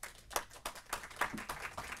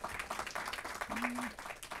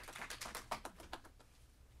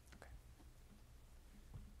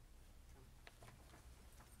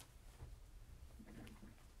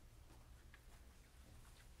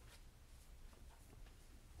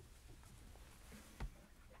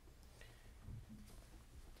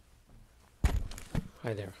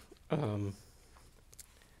 Hi there.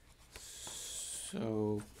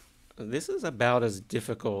 So this is about as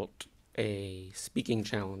difficult a speaking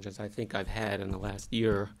challenge as I think I've had in the last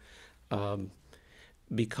year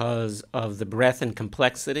because of the breadth and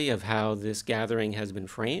complexity of how this gathering has been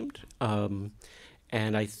framed. And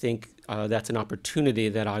I think that's an opportunity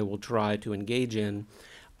that I will try to engage in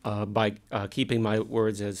by keeping my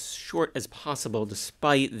words as short as possible,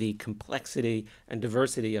 despite the complexity and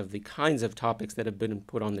diversity of the kinds of topics that have been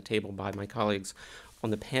put on the table by my colleagues on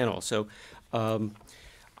the panel. So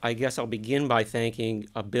I guess I'll begin by thanking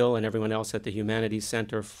Bill and everyone else at the Humanities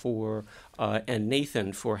Center and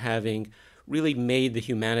Nathan for having really made the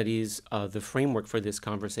humanities the framework for this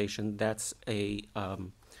conversation. That's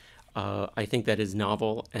I think that is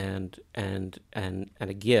novel and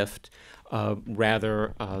a gift,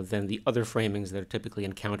 rather than the other framings that are typically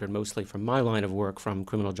encountered mostly from my line of work, from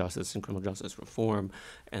criminal justice and criminal justice reform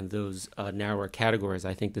and those narrower categories.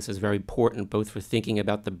 I think this is very important both for thinking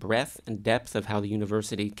about the breadth and depth of how the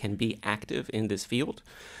university can be active in this field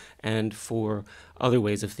and for other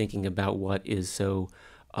ways of thinking about what is so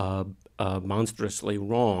monstrously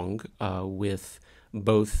wrong with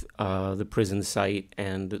both the prison site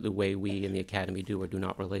and the way we in the academy do or do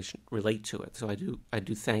not relate to it. So I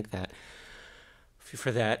do thank that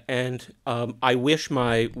for that, and I wish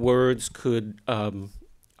my words could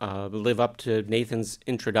live up to Nathan's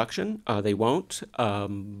introduction. They won't,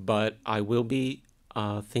 but I will be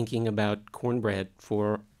thinking about cornbread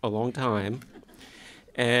for a long time,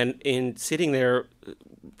 and in sitting there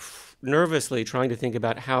nervously trying to think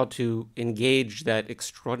about how to engage that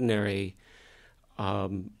extraordinary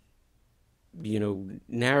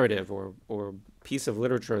narrative or piece of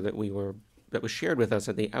literature that was shared with us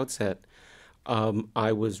at the outset.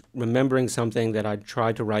 I was remembering something that I'd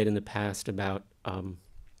tried to write in the past about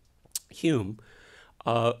Hume,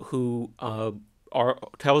 who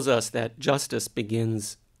tells us that justice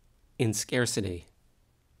begins in scarcity,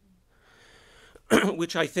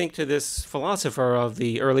 which I think to this philosopher of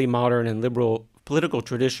the early modern and liberal political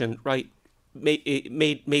tradition, right,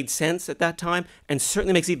 made sense at that time, and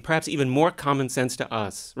certainly makes perhaps even more common sense to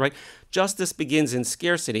us, right? Justice begins in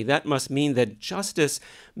scarcity. That must mean that justice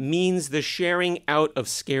means the sharing out of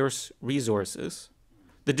scarce resources,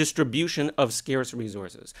 the distribution of scarce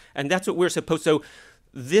resources. And that's what we're supposed to. So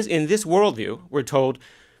in this worldview, we're told,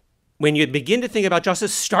 when you begin to think about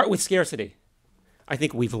justice, start with scarcity. I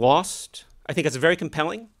think we've lost. I think it's very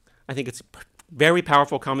compelling. I think it's very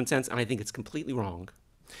powerful common sense, and I think it's completely wrong.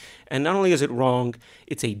 And not only is it wrong,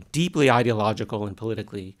 it's a deeply ideological and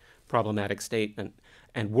politically problematic statement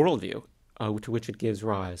and worldview to which it gives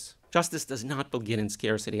rise. Justice does not begin in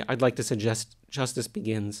scarcity. I'd like to suggest justice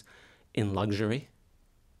begins in luxury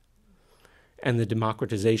and the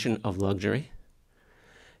democratization of luxury.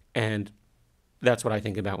 And that's what I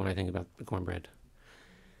think about when I think about the cornbread.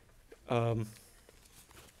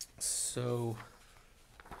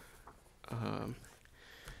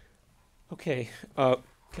 Okay.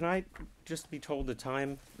 Can I just be told the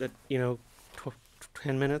time that,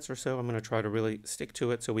 10 minutes or so? I'm going to try to really stick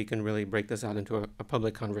to it so we can really break this out into a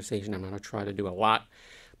public conversation. I'm going to try to do a lot.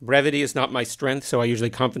 Brevity is not my strength, so I usually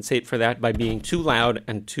compensate for that by being too loud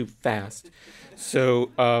and too fast.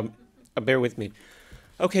 So bear with me.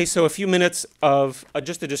 Okay, so a few minutes of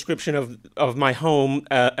just a description of my home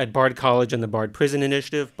at Bard College and the Bard Prison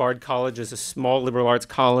Initiative. Bard College is a small liberal arts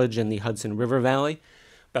college in the Hudson River Valley,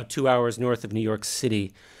 about 2 hours north of New York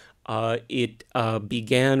City. It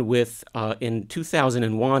began with, in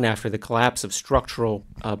 2001, after the collapse of structural,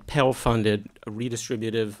 Pell-funded,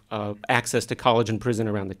 redistributive access to college and prison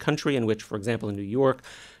around the country, in which, for example, in New York,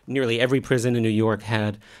 nearly every prison in New York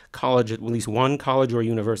had college, at least one college or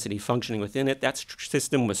university functioning within it. That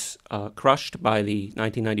system was crushed by the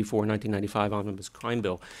 1994-1995 Omnibus Crime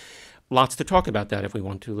Bill. Lots to talk about that if we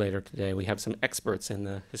want to later today. We have some experts and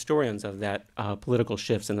the historians of that political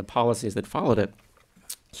shifts and the policies that followed it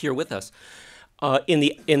here with us. In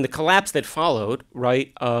the collapse that followed,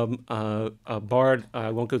 right, Bard, I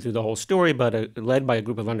won't go through the whole story, but led by a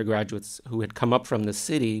group of undergraduates who had come up from the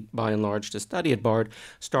city, by and large, to study at Bard,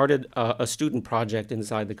 started a student project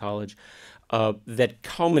inside the college that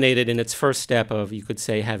culminated in its first step of, you could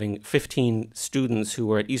say, having 15 students who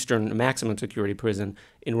were at Eastern Maximum Security Prison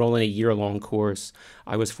enroll in a year-long course.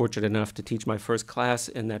 I was fortunate enough to teach my first class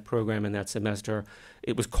in that program in that semester.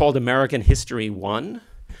 It was called American History 1,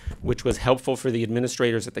 which was helpful for the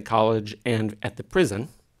administrators at the college and at the prison.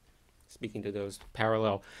 Speaking to those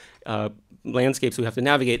parallel landscapes we have to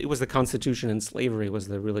navigate, it was the Constitution and slavery was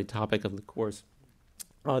the really topic of the course.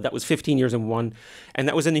 That was 15 years in one, and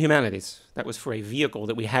that was in the humanities. That was for a vehicle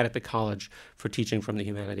that we had at the college for teaching from the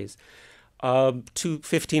humanities.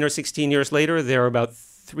 15 or 16 years later, there are about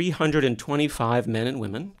 325 men and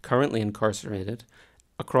women currently incarcerated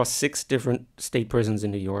across 6 different state prisons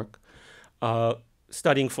in New York,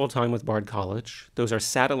 studying full-time with Bard College. Those are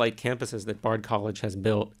satellite campuses that Bard College has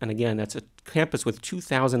built. And again, that's a campus with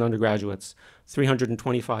 2,000 undergraduates,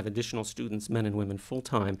 325 additional students, men and women,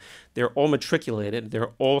 full-time. They're all matriculated.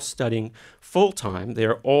 They're all studying full-time.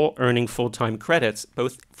 They're all earning full-time credits,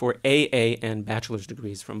 both for AA and bachelor's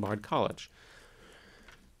degrees from Bard College.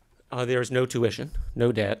 There's no tuition,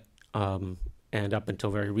 no debt, and up until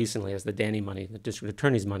very recently, as the Danny money, the district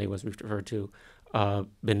attorney's money was referred to,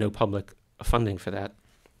 been no public funding for that.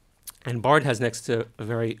 And Bard has next to a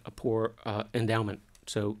very poor endowment.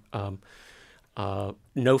 So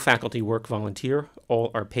no faculty work volunteer, all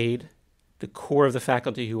are paid. The core of the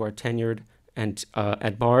faculty who are tenured and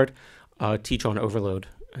at Bard teach on overload,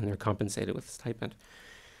 and they're compensated with stipend.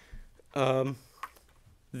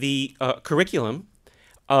 The curriculum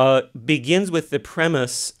begins with the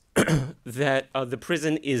premise that the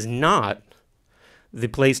prison is not the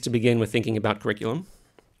place to begin with thinking about curriculum,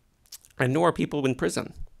 and nor are people in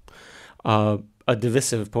prison. A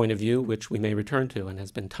divisive point of view, which we may return to and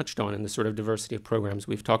has been touched on in the sort of diversity of programs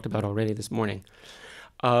we've talked about already this morning.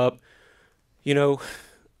 I'll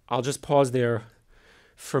just pause there.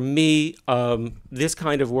 For me, this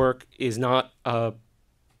kind of work is not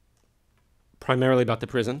primarily about the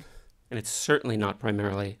prison, and it's certainly not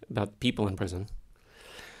primarily about people in prison.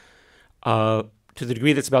 To the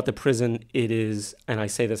degree that's about the prison, it is, and I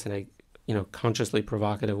say this in a consciously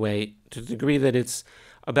provocative way, to the degree that it's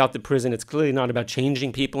about the prison. It's clearly not about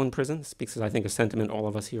changing people in prisons, because I think a sentiment all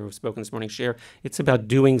of us here who have spoken this morning share. It's about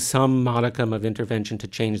doing some modicum of intervention to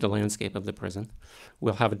change the landscape of the prison.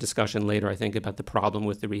 We'll have a discussion later, I think, about the problem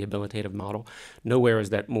with the rehabilitative model. Nowhere is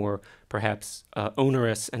that more perhaps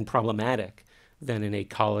onerous and problematic than in a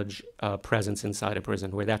college presence inside a prison,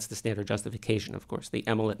 where that's the standard justification, of course. The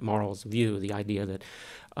Emmett Morals view, the idea that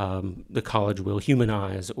the college will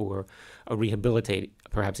humanize or rehabilitate,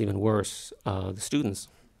 perhaps even worse, the students.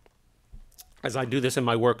 As I do this in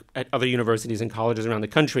my work at other universities and colleges around the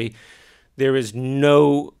country, there is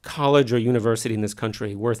no college or university in this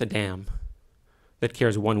country worth a damn that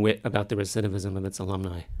cares one whit about the recidivism of its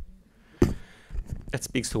alumni. That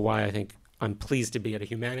speaks to why I think I'm pleased to be at a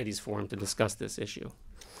humanities forum to discuss this issue.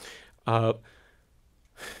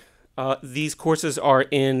 These courses are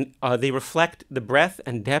they reflect the breadth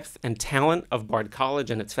and depth and talent of Bard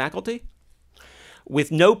College and its faculty,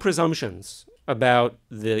 with no presumptions about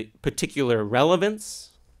the particular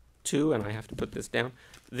relevance to, and I have to put this down,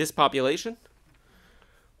 this population,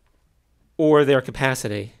 or their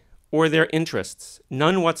capacity, or their interests,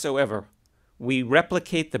 none whatsoever. We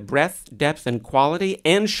replicate the breadth, depth, and quality,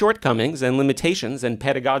 and shortcomings and limitations and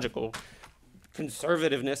pedagogical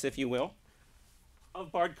conservativeness, if you will,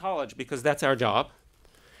 of Bard College, because that's our job.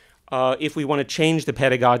 If we want to change the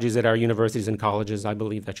pedagogies at our universities and colleges, I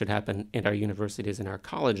believe that should happen at our universities and our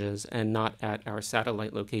colleges and not at our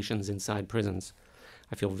satellite locations inside prisons.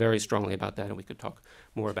 I feel very strongly about that, and we could talk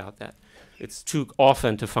more about that. It's too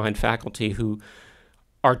often to find faculty who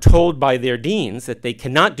are told by their deans that they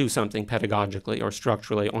cannot do something pedagogically or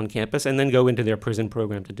structurally on campus and then go into their prison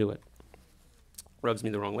program to do it. Rubs me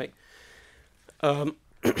the wrong way.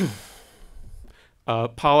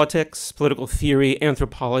 Politics, political theory,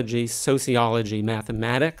 anthropology, sociology,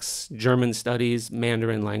 mathematics, German studies,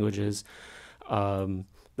 Mandarin languages, the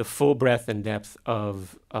full breadth and depth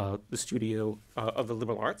of the studio of the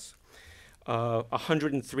liberal arts.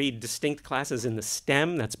 103 distinct classes in the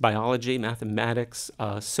STEM, that's biology, mathematics,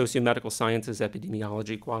 socio-medical sciences,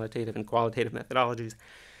 epidemiology, quantitative and qualitative methodologies.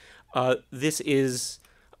 This is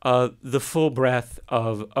the full breadth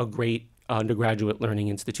of a great undergraduate learning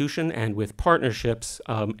institution, and with partnerships,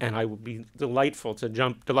 and I will be delighted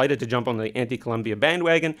to jump on the anti-Columbia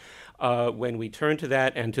bandwagon when we turn to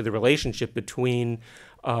that and to the relationship between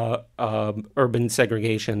urban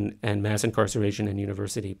segregation and mass incarceration and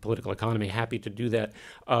university political economy. Happy to do that.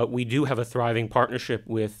 We do have a thriving partnership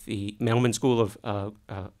with the Mailman School of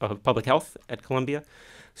Public Health at Columbia,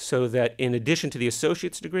 so that in addition to the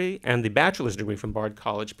associate's degree and the bachelor's degree from Bard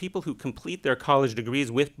College, people who complete their college degrees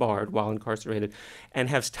with Bard while incarcerated and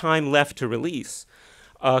have time left to release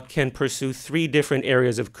can pursue 3 different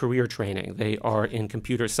areas of career training. They are in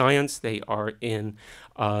computer science, they are in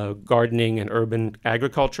gardening and urban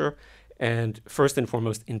agriculture, and first and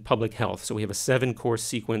foremost in public health. So we have a 7-course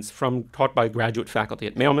sequence taught by graduate faculty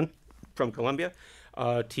at Mailman from Columbia,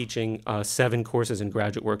 teaching 7 courses in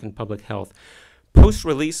graduate work in public health.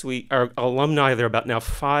 Post-release, our alumni, there are about now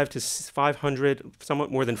 500,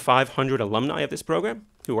 somewhat more than 500 alumni of this program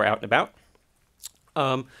who are out and about,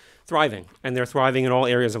 thriving, and they're thriving in all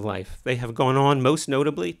areas of life. They have gone on, most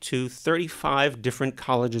notably, to 35 different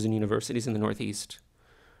colleges and universities in the Northeast,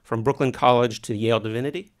 from Brooklyn College to Yale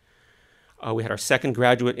Divinity. We had our 2nd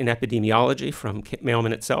graduate in epidemiology from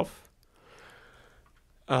Mailman itself.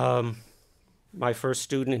 My first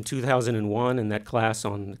student in 2001 in that class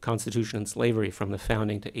on the Constitution and Slavery from the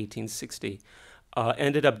founding to 1860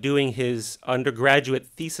 ended up doing his undergraduate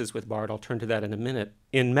thesis with Bard, I'll turn to that in a minute,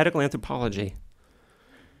 in medical anthropology.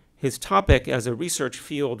 His topic as a research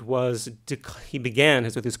field was,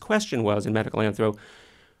 his question was in medical anthro,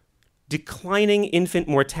 declining infant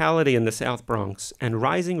mortality in the South Bronx and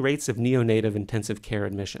rising rates of neonatal intensive care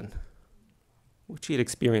admission, which he had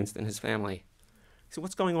experienced in his family. So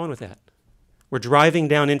what's going on with that? We're driving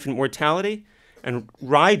down infant mortality and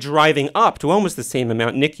driving up to almost the same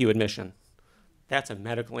amount NICU admission. That's a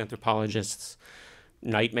medical anthropologist's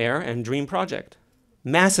nightmare and dream project.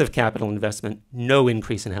 Massive capital investment, no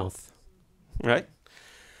increase in health, right?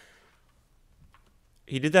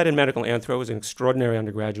 He did that in medical anthro. It was an extraordinary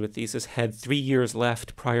undergraduate thesis, had 3 years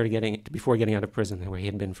left before getting out of prison, where he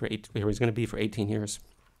had been where he was going to be for 18 years,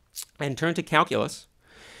 and turned to calculus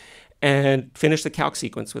and finished the calc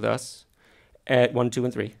sequence with us at 1, 2,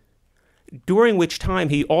 and 3, during which time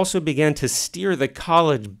he also began to steer the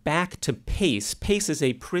college back to PACE. PACE is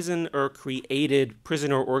a prisoner-created,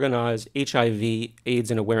 prisoner-organized HIV,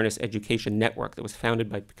 AIDS, and awareness education network that was founded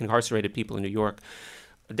by incarcerated people in New York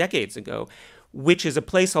decades ago, which is a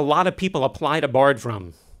place a lot of people apply to Bard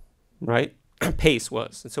from, right? pace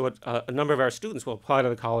was. And so a number of our students will apply to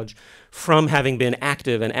the college from having been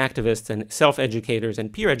active and activists and self-educators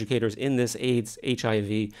and peer educators in this AIDS,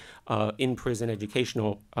 HIV, in-prison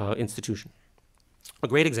educational institution. A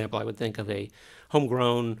great example, I would think, of a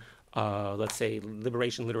homegrown, let's say,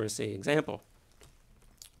 liberation literacy example,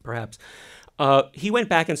 perhaps. He went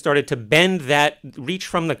back and started to bend that reach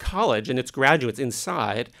from the college and its graduates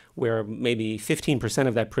inside, where maybe 15%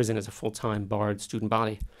 of that prison is a full-time barred student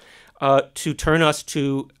body, to turn us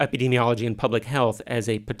to epidemiology and public health as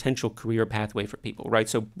a potential career pathway for people, right?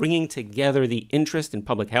 So bringing together the interest in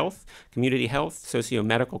public health, community health,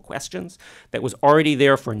 socio-medical questions that was already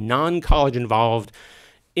there for non-college involved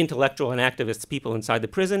intellectual and activist people inside the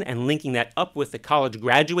prison, and linking that up with the college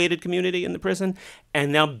graduated community in the prison, and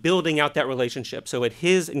now building out that relationship. So at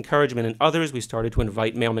his encouragement and others, we started to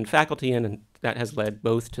invite mailman faculty in, and that has led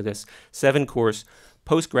both to this 7-course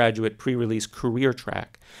postgraduate pre-release career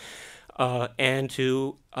track. And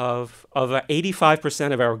to, of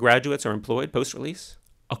 85% of our graduates are employed post-release,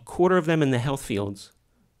 a quarter of them in the health fields,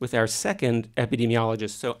 with our second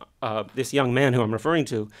epidemiologist. So this young man who I'm referring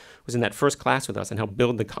to was in that first class with us and helped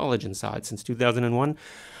build the college inside since 2001.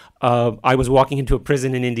 I was walking into a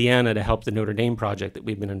prison in Indiana to help the Notre Dame project that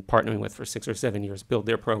we've been partnering with for 6 or 7 years build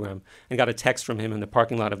their program, and got a text from him in the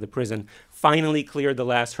parking lot of the prison. Finally cleared the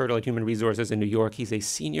last hurdle at Human Resources in New York. He's a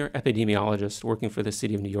senior epidemiologist working for the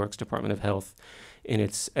City of New York's Department of Health in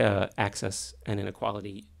its access and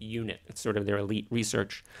inequality unit. It's sort of their elite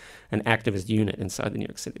research and activist unit inside the New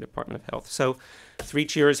York City Department of Health. So 3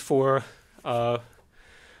 cheers for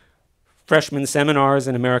freshman seminars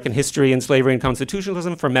in American history and slavery and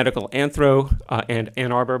constitutionalism for medical anthro and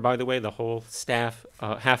Ann Arbor, by the way. The whole staff,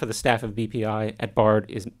 half of the staff of BPI at Bard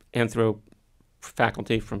is anthro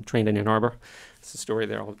faculty from trained in Ann Arbor. It's a story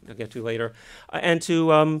there I'll get to later. And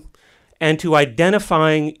to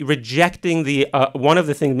identifying, rejecting the, one of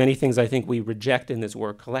the things, many things I think we reject in this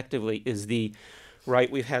work collectively is the, right,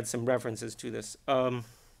 we've had some references to this.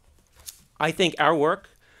 I think our work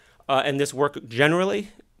and this work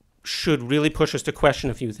generally should really push us to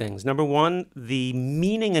question a few things. Number one, the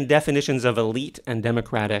meaning and definitions of elite and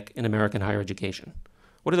democratic in American higher education.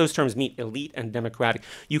 What do those terms mean, elite and democratic?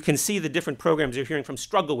 You can see the different programs you're hearing from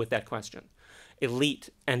struggle with that question.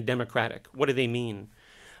 Elite and democratic, what do they mean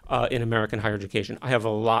in American higher education? I have a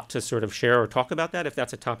lot to sort of share or talk about that if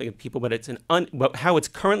that's a topic of people, but it's but how it's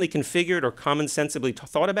currently configured or common sensibly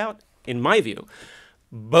thought about, in my view,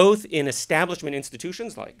 both in establishment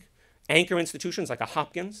institutions like anchor institutions like a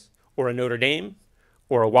Hopkins or a Notre Dame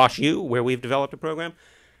or a Wash U, where we've developed a program,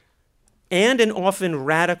 and in often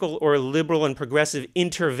radical or liberal and progressive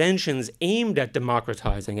interventions aimed at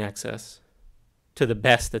democratizing access to the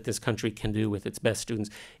best that this country can do with its best students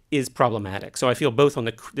is problematic. So I feel both on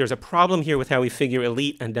there's a problem here with how we figure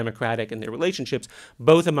elite and democratic and their relationships,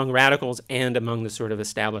 both among radicals and among the sort of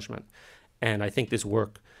establishment. And I think this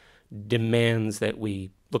work demands that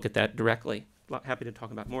we look at that directly. Happy to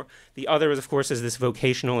talk about more. The other is, of course, is this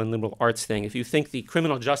vocational and liberal arts thing. If you think the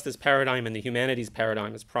criminal justice paradigm and the humanities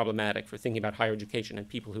paradigm is problematic for thinking about higher education and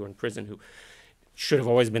people who are in prison who should have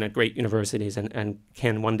always been at great universities and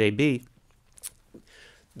can one day be,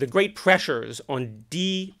 the great pressures on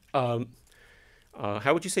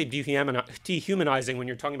how would you say dehumanizing when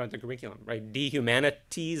you're talking about the curriculum, right?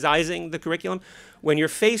 Dehumanitizing the curriculum. When you're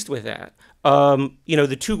faced with that, you know,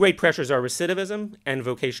 the 2 great pressures are recidivism and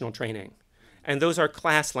vocational training. And those are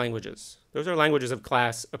class languages. Those are languages of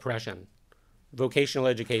class oppression, vocational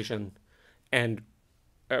education, and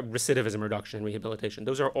recidivism reduction and rehabilitation.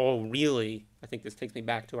 Those are all really, I think this takes me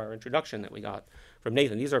back to our introduction that we got from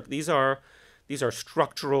Nathan. These are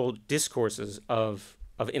structural discourses of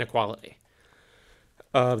inequality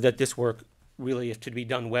that this work really, if to be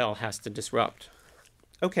done well, has to disrupt.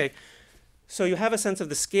 Okay, so you have a sense of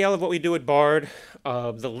the scale of what we do at Bard,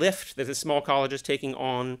 the lift that a small college is taking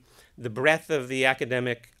on, the breadth of the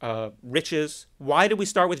academic riches. Why did we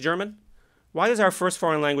start with German? Why is our first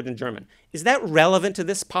foreign language in German? Is that relevant to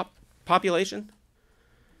this population?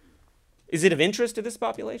 Is it of interest to this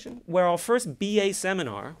population? Where our first BA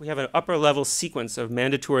seminar, we have an upper level sequence of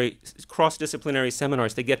mandatory cross-disciplinary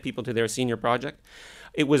seminars to get people to their senior project.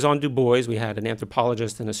 It was on Du Bois. We had an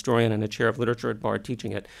anthropologist, an historian, and a chair of literature at Bard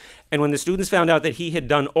teaching it. And when the students found out that he had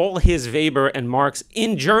done all his Weber and Marx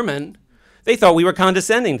in German, they thought we were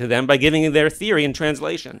condescending to them by giving their theory in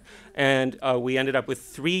translation. And we ended up with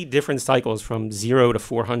 3 different cycles from 0 to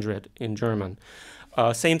 400 in German.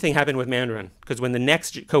 Same thing happened with Mandarin, because when the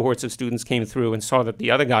next cohorts of students came through and saw that the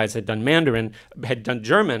other guys had done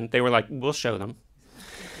German, they were like, we'll show them.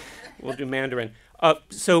 We'll do Mandarin.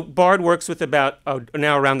 So BARD works with about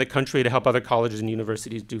now around the country to help other colleges and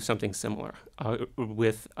universities do something similar.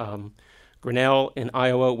 With Grinnell in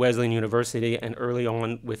Iowa, Wesleyan University, and early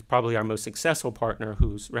on with probably our most successful partner,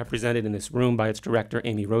 who's represented in this room by its director,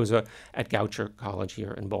 Amy Rosa, at Goucher College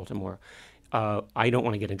here in Baltimore. I don't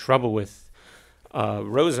want to get in trouble with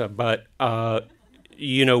Rosa, but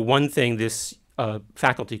you know, one thing this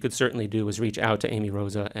faculty could certainly do is reach out to Amy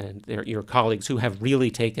Rosa and your colleagues who have really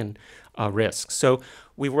taken risks. So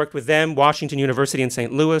we've worked with them, Washington University in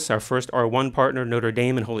St. Louis, our first R1 partner, Notre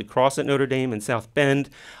Dame and Holy Cross at Notre Dame in South Bend,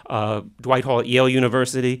 Dwight Hall at Yale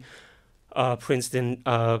University, Princeton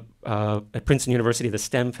University, the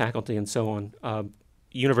STEM faculty, and so on.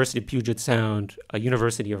 University of Puget Sound,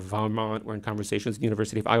 University of Vermont, we're in conversations with the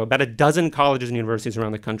University of Iowa, about a dozen colleges and universities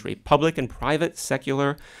around the country, public and private,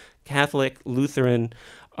 secular, Catholic, Lutheran,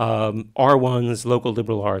 R1s, local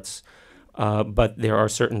liberal arts, but there are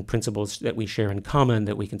certain principles that we share in common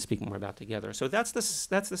that we can speak more about together. So that's the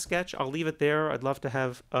sketch. I'll leave it there. I'd love to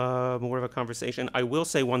have more of a conversation. I will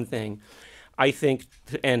say one thing. I think,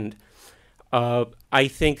 to end, I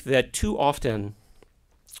think that too often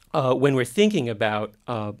when we're thinking about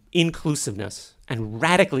inclusiveness and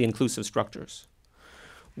radically inclusive structures,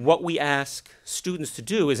 what we ask students to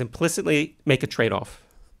do is implicitly make a trade-off.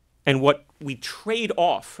 And what we trade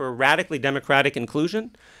off for radically democratic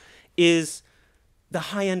inclusion is the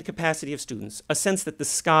high-end capacity of students, a sense that the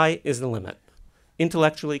sky is the limit,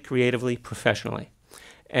 intellectually, creatively, professionally.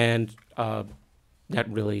 And that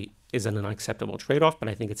really is an unacceptable trade-off, but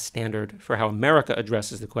I think it's standard for how America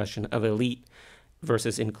addresses the question of elite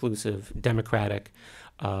versus inclusive, democratic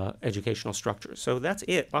educational structures. So that's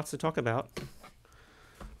it. Lots to talk about.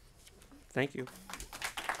 Thank you.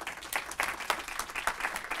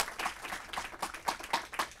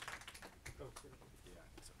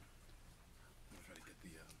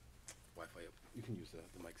 You can use the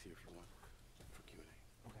mics here if you want for Q&A.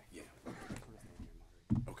 Okay. Yeah.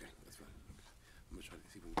 Okay, that's fine. I'm going to try to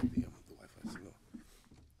see if we can get the Wi-Fi signal.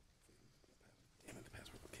 Damn it, the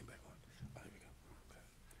password came back on. Oh, here we go. Okay.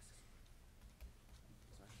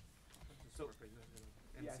 So,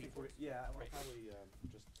 yeah, I'll probably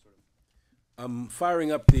just sort of... I'm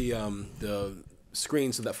firing up the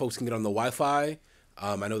screen so that folks can get on the Wi-Fi.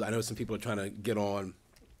 I know some people are trying to get on,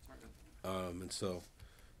 and so...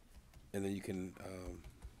 And then you can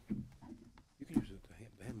use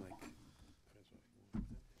the hand mic. You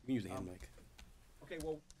can use the hand mic. Okay,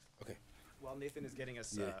 well. Okay. While Nathan is getting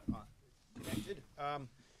us connected,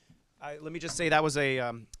 let me just say that was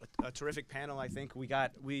a terrific panel. I think we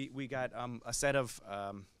got a set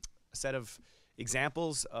of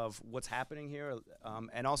examples of what's happening here,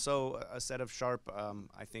 and also a set of sharp,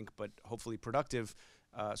 I think, but hopefully productive,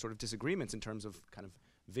 sort of disagreements in terms of kind of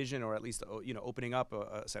vision, or at least opening up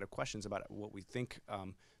a set of questions about what we think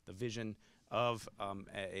the vision of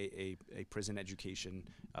a prison education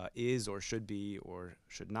is, or should be, or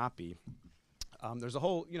should not be. There's a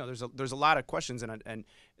whole, there's a lot of questions and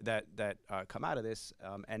that come out of this,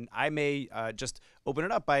 and I may just open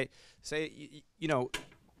it up by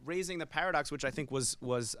raising the paradox, which I think was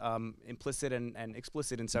implicit and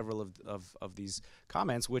explicit in several of these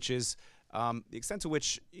comments, which is the extent to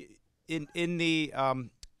which in the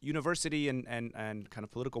university and kind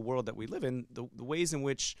of political world that we live in, the ways in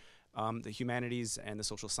which the humanities and the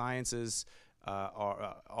social sciences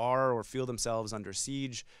are or feel themselves under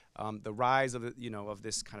siege, the rise of of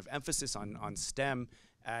this kind of emphasis on STEM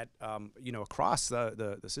at across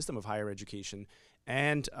the system of higher education,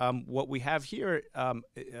 and what we have here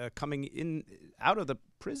coming in out of the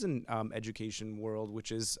prison education world,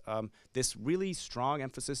 which is this really strong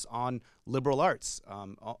emphasis on liberal arts,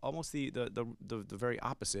 almost the very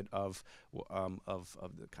opposite of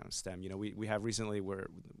the kind of STEM. We have recently where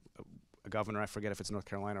a governor, I forget if it's North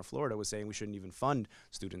Carolina or Florida, was saying we shouldn't even fund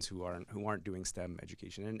students who aren't doing STEM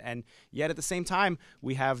education, and yet at the same time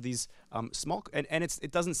we have these small, and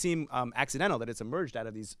it doesn't seem accidental that it's emerged out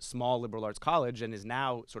of these small liberal arts college and is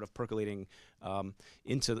now sort of percolating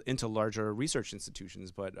into larger research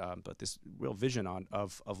institutions, but this real vision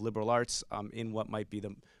of liberal arts in what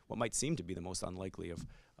might seem to be the most unlikely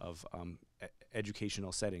of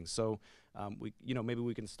educational settings. So maybe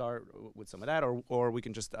we can start with some of that, or we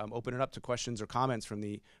can just open it up to questions or comments from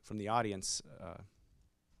the audience.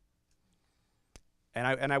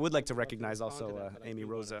 And I would like to recognize also Amy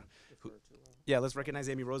Rosa. Let's recognize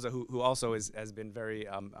Amy Rosa, who also has been very,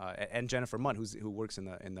 and Jennifer Munt, who works in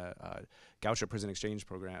the Goucher Prison Exchange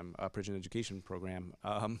Program, prison education program.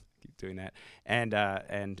 Keep doing that,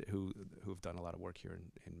 and who've done a lot of work here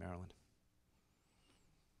in Maryland.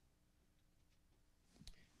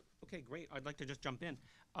 Okay, great. I'd like to just jump in.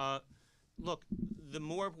 look, the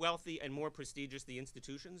more wealthy and more prestigious the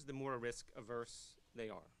institutions, the more risk averse they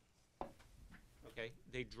are. Okay,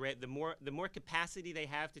 they dread the more capacity they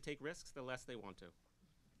have to take risks, the less they want to.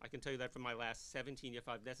 I can tell you that from my last 17 years.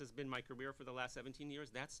 This has been my career for the last 17 years.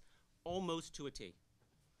 That's almost to a T.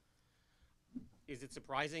 Is it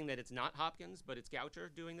surprising that it's not Hopkins, but it's Goucher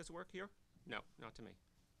doing this work here? No, not to me.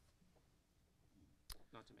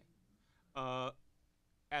 Not to me.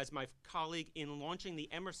 As my colleague in launching the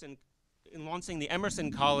Emerson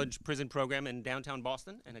College prison program in downtown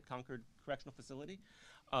Boston and at Concord Correctional Facility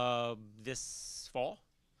this fall,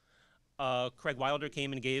 Craig Wilder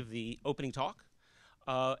came and gave the opening talk,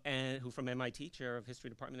 and who from MIT, chair of history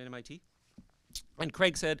department at MIT, and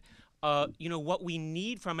Craig said, you know, what we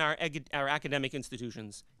need from our academic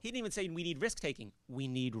institutions, he didn't even say we need risk-taking, we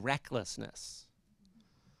need recklessness.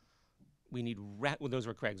 We need, well, those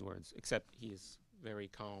were Craig's words, except he is very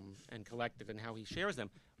calm and collected in how he shares them.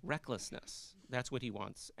 Recklessness, that's what he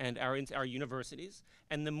wants. And our universities,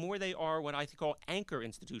 and the more they are what I call anchor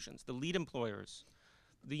institutions, the lead employers,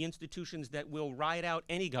 the institutions that will ride out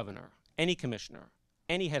any governor, any commissioner,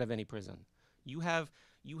 any head of any prison. You have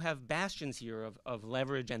bastions here of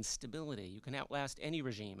leverage and stability. You can outlast any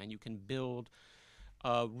regime, and you can build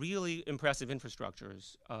really impressive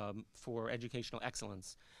infrastructures for educational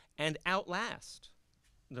excellence and outlast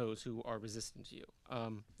those who are resistant to you.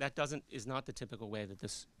 That is not the typical way that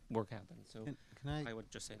this work happens. So can I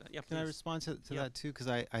would just say that. Yeah, can I respond to that too? Because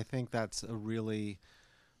I think that's a really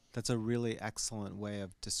excellent way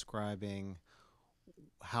of describing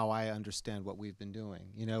how I understand what we've been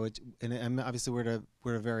doing. You know, and obviously we're at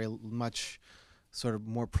a very much sort of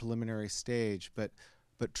more preliminary stage, but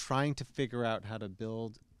trying to figure out how to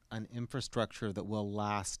build an infrastructure that will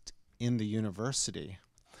last in the university.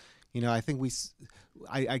 You know, I think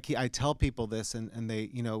I tell people this, and they,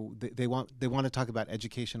 you know, they want to talk about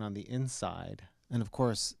education on the inside, and of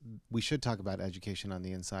course we should talk about education on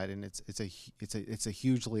the inside, and it's a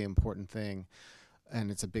hugely important thing,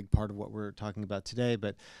 and it's a big part of what we're talking about today.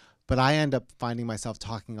 But I end up finding myself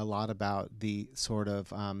talking a lot about the sort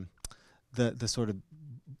of the sort of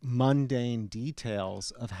mundane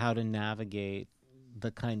details of how to navigate the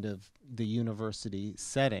kind of the university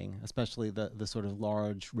setting, especially the sort of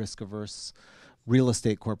large risk-averse real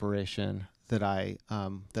estate corporation that I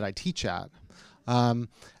teach at, and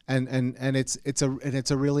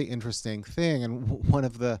it's a really interesting thing. And one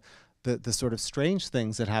of the sort of strange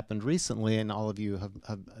things that happened recently, and all of you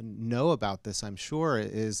know about this, I'm sure,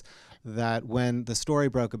 is that when the story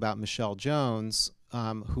broke about Michelle Jones,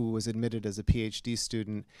 who was admitted as a PhD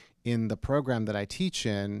student in the program that I teach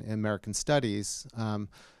in American Studies.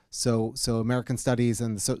 So American Studies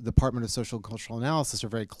and the Department of Social and Cultural Analysis are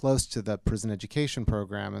very close to the prison education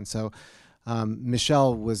program, and so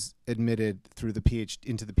Michelle was admitted through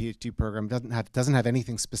into the PhD program. Doesn't have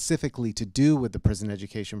anything specifically to do with the prison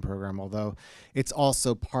education program, although it's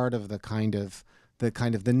also part of the kind of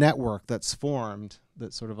the network that's formed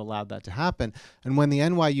that sort of allowed that to happen. And when the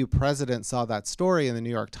NYU president saw that story in the New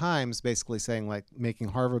York Times, basically saying, like, making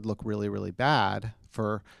Harvard look really, really bad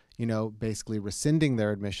for, you know, basically rescinding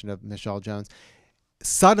their admission of Michelle Jones,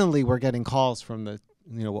 suddenly we're getting calls from the,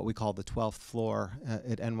 you know, what we call the 12th floor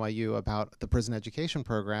at NYU about the prison education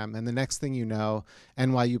program. And the next thing you know, the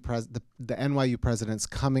NYU president's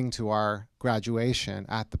coming to our graduation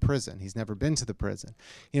at the prison. He's never been to the prison,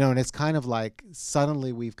 you know, and it's kind of like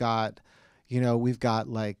suddenly we've got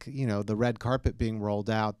like, you know, the red carpet being rolled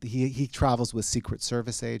out. He travels with Secret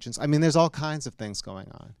Service agents. I mean, there's all kinds of things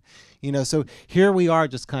going on, you know. So here we are,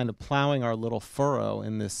 just kind of plowing our little furrow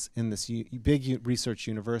in this big research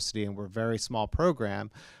university, and we're a very small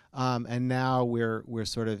program, and now we're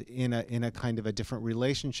sort of in a kind of a different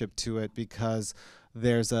relationship to it, because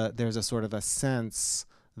there's a sort of a sense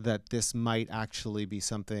that this might actually be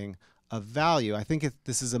something of value. I think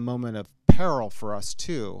this is a moment of peril for us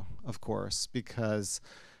too, of course, because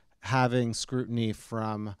having scrutiny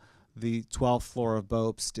from the 12th floor of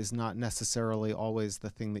Bopst is not necessarily always the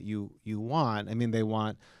thing that you want. I mean, they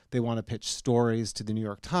want to pitch stories to the New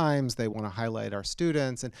York Times. They want to highlight our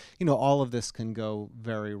students, and you know, all of this can go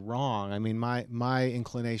very wrong. I mean, my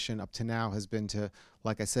inclination up to now has been to,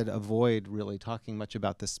 like I said, avoid really talking much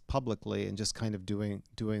about this publicly and just kind of doing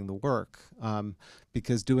the work,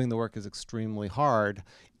 because doing the work is extremely hard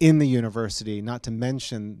in the university, not to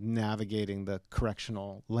mention navigating the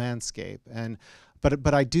correctional landscape.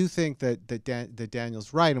 But I do think that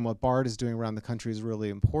Daniel's right, and what BARD is doing around the country is really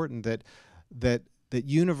important. That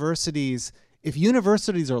universities, if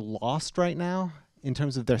universities are lost right now in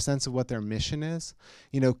terms of their sense of what their mission is,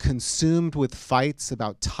 consumed with fights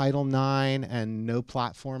about Title IX and no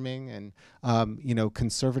platforming and,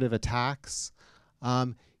 conservative attacks.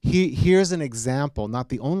 Here's an example, not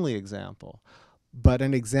the only example, but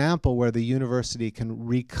an example where the university can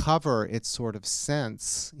recover its sort of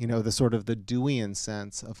sense, the sort of the Deweyan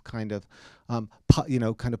sense of kind of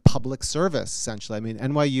public service, essentially. I mean,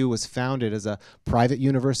 NYU was founded as a private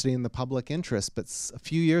university in the public interest, but a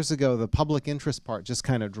few years ago, the public interest part just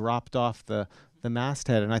kind of dropped off the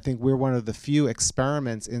masthead. And I think we're one of the few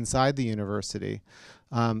experiments inside the university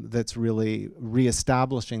that's really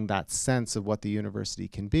reestablishing that sense of what the university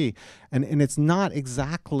can be. And it's not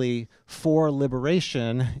exactly for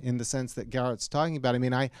liberation in the sense that Garrett's talking about. I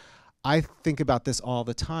mean, I think about this all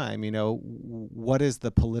the time. What is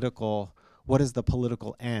the political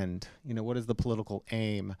end? What is the political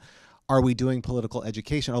aim? Are we doing political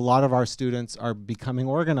education? A lot of our students are becoming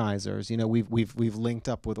organizers. We've linked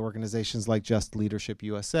up with organizations like Just Leadership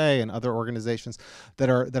USA and other organizations that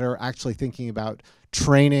are actually thinking about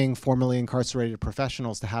training formerly incarcerated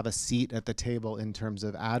professionals to have a seat at the table in terms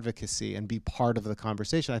of advocacy and be part of the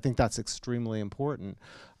conversation. I think that's extremely important.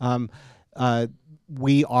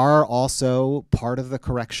 We are also part of the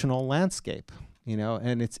correctional landscape,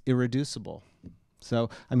 and it's irreducible.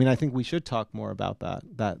 So, I mean, I think we should talk more about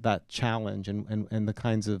that challenge and the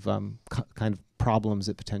kinds of kind of problems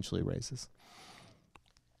it potentially raises.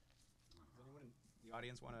 Does anyone in the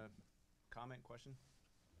audience want to comment, question?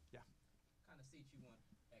 Yeah. What kind of seat you want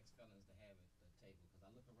ex-felons to have at the table? Because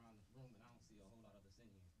I look around this room and I don't see a whole lot of us in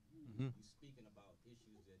here. Mm-hmm. You speaking about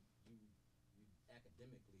issues that you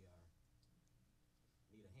academically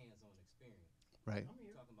need a hands-on experience. Right. I'm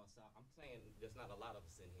talking about I'm saying there's not a lot of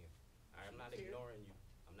us in here. I'm not ignoring you.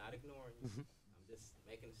 I'm not ignoring you. Mm-hmm. I'm just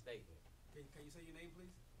making a statement. Can you say your name,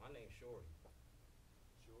 please? My name's Shorty.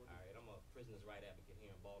 All right, I'm a prisoner's right advocate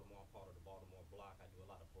here in Baltimore. I'm part of the Baltimore block. I do a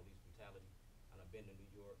lot of police brutality, and I've been to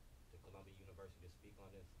New York, to Columbia University to speak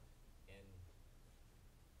on this. And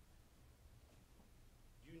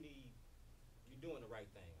you're doing the right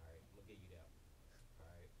thing, all right? I'm gonna give you that, all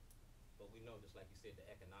right? But we know, just like you said, the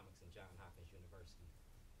economics in Johns Hopkins University,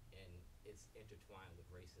 and it's intertwined with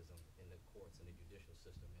racism in the courts and the judicial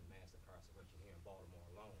system and mass incarceration here in Baltimore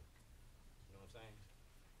alone. You know what I'm saying?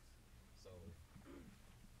 So,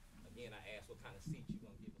 again, I asked what kind of seat you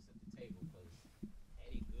gonna give us at the table, because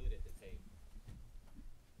Eddie good at the table.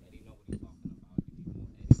 Eddie know what he's talking about. You need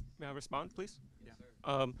more Eddie. May I respond, please? Yes, sir.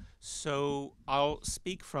 So I'll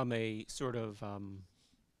speak from a sort of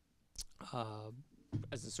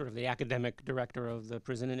as a sort of the academic director of the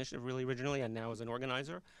prison initiative really originally, and now as an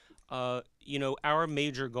organizer. Our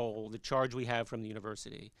major goal, the charge we have from the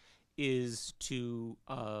university, is to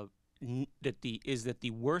that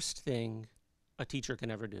the worst thing a teacher can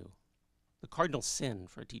ever do, the cardinal sin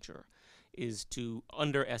for a teacher, is to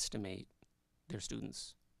underestimate their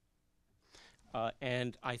students.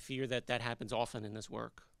 And I fear that happens often in this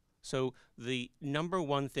work. So the number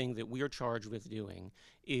one thing that we are charged with doing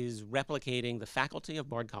is replicating the faculty of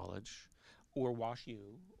Bard College or WashU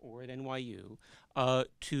or at NYU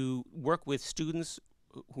to work with students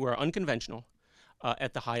who are unconventional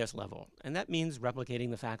at the highest level. And that means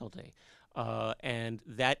replicating the faculty. And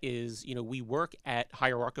that is, we work at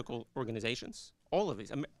hierarchical organizations. All of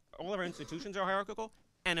these, all of our institutions are hierarchical.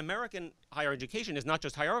 And American higher education is not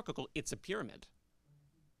just hierarchical, it's a pyramid.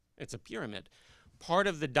 It's a pyramid. Part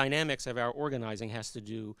of the dynamics of our organizing has to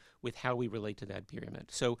do with how we relate to that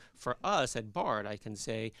pyramid. So for us at Bard, I can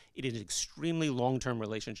say it is an extremely long-term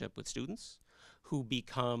relationship with students who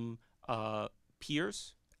become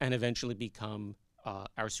peers and eventually become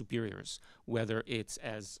our superiors, whether it's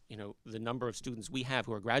as, the number of students we have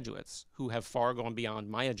who are graduates who have far gone beyond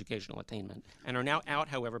my educational attainment and are now out,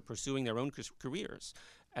 however, pursuing their own careers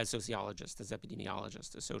as sociologists, as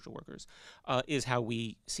epidemiologists, as social workers, is how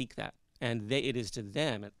we seek that. And it is to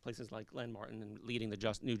them at places like Len Martin and leading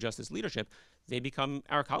the New Justice leadership, they become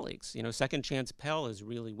our colleagues. Second Chance Pell is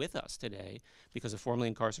really with us today because of formerly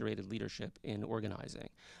incarcerated leadership in organizing.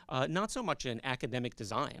 Not so much in academic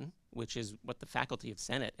design, which is what the faculty of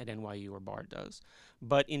Senate at NYU or Bard does,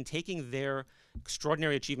 but in taking their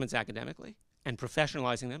extraordinary achievements academically and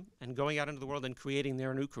professionalizing them and going out into the world and creating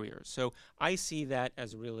their new careers. So I see that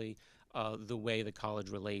as really the way the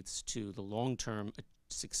college relates to the long-term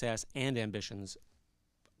success and ambitions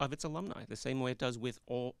of its alumni, the same way it does with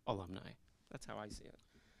all alumni. That's how I see it.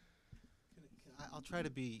 I'll try to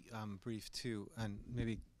be brief too, and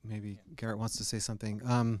maybe Garrett wants to say something.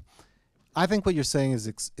 I think what you're saying is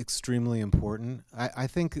extremely important. I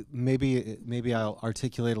think maybe I'll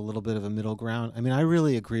articulate a little bit of a middle ground. I mean, I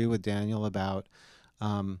really agree with Daniel about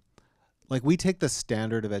like we take the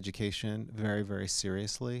standard of education very, very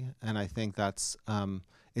seriously, and I think that's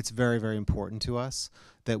it's very, very important to us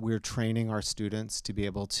that we're training our students to be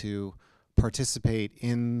able to participate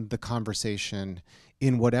in the conversation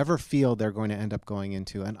in whatever field they're going to end up going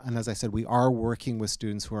into. And as I said, we are working with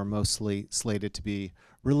students who are mostly slated to be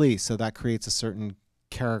released, so that creates a certain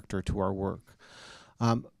character to our work.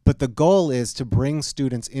 But the goal is to bring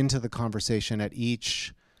students into the conversation at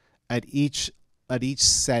each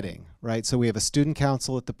setting, right? So we have a student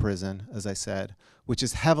council at the prison, as I said, which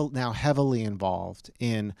is now heavily involved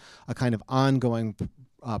in a kind of ongoing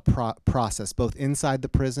process, both inside the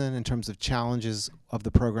prison in terms of challenges of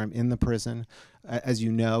the program in the prison. As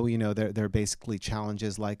you know, there are basically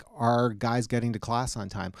challenges like, are guys getting to class on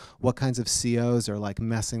time? What kinds of COs are like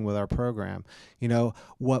messing with our program?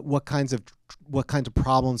 What kinds of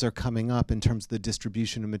problems are coming up in terms of the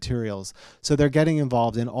distribution of materials? So they're getting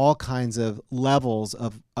involved in all kinds of levels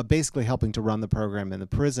of basically helping to run the program in the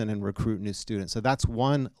prison and recruit new students. So that's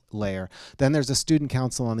one layer. Then there's a student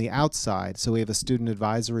council on the outside. So we have a student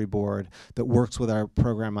advisory board that works with our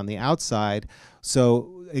program on the outside.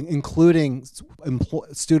 So including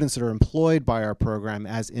students that are employed by our program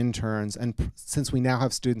as interns. And since we now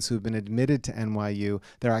have students who have been admitted to NYU,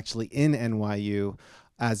 they're actually in NYU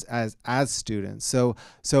as students. So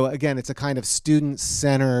again, it's a kind of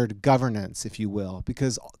student-centered governance, if you will,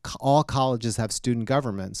 because all colleges have student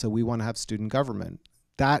government, so we want to have student government.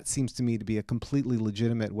 That seems to me to be a completely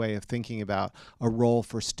legitimate way of thinking about a role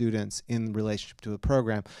for students in relationship to a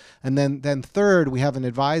program. And then third, we have an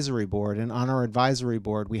advisory board, and on our advisory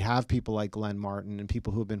board, we have people like Glenn Martin and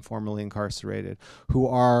people who have been formerly incarcerated who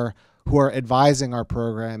are advising our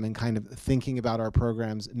program and kind of thinking about our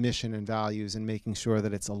program's mission and values and making sure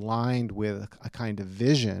that it's aligned with a kind of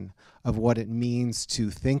vision of what it means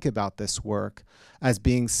to think about this work as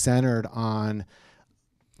being centered on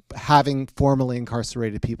having formerly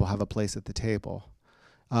incarcerated people have a place at the table.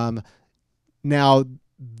 Now,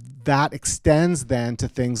 that extends then to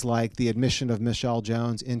things like the admission of Michelle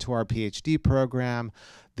Jones into our PhD program,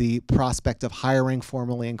 the prospect of hiring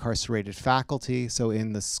formerly incarcerated faculty. So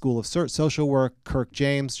in the School of Social Work, Kirk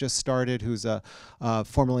James just started, who's a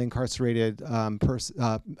formerly incarcerated a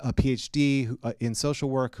PhD in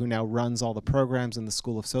social work, who now runs all the programs in the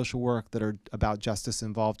School of Social Work that are about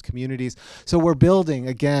justice-involved communities. So we're building,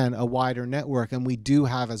 again, a wider network, and we do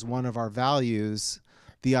have as one of our values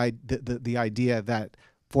the idea that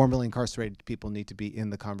formerly incarcerated people need to be in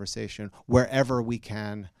the conversation wherever we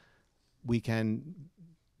can make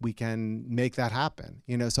that happen.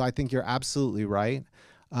 So I think you're absolutely right.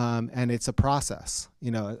 And it's a process,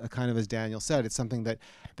 a kind of, as Daniel said, it's something that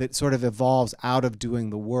sort of evolves out of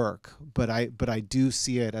doing the work. But I do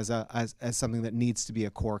see it as something that needs to be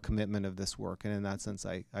a core commitment of this work. And in that sense,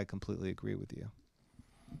 I completely agree with you.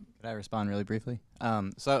 Could I respond really briefly?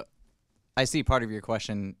 So I see part of your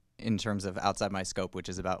question in terms of outside my scope, which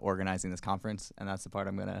is about organizing this conference. And that's the part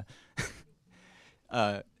I'm going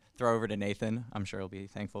to throw over to Nathan. I'm sure he'll be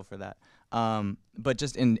thankful for that. But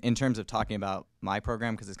just in terms of talking about my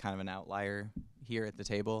program, because it's kind of an outlier here at the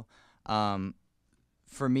table,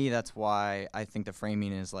 for me, that's why I think the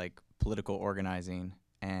framing is like political organizing,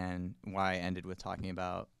 and why I ended with talking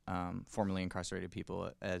about formerly incarcerated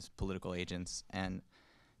people as political agents. And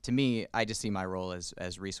to me, I just see my role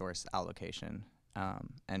as resource allocation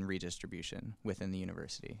and redistribution within the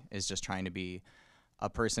university, is just trying to be a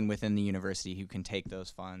person within the university who can take those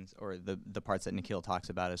funds, or the parts that Nikhil talks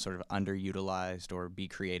about as sort of underutilized, or be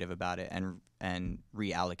creative about it and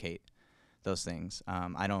reallocate those things.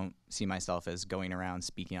 I don't see myself as going around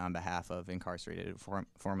speaking on behalf of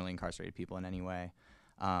formerly incarcerated people in any way.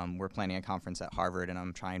 We're planning a conference at Harvard, and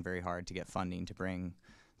I'm trying very hard to get funding to bring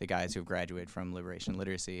the guys who've graduated from Liberation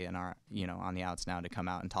Literacy and are on the outs now to come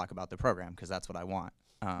out and talk about the program, because that's what I want.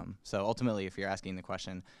 So ultimately, if you're asking the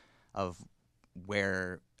question of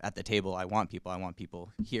where at the table I want people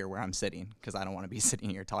here where I'm sitting, because I don't want to be sitting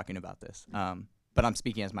here talking about this. But I'm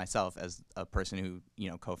speaking as myself, as a person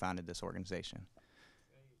who co-founded this organization.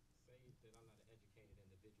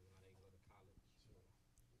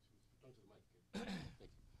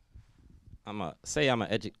 Say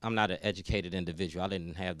that I'm not an educated individual and I didn't go to college. I'm not an educated individual. I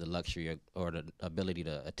didn't have the luxury or the ability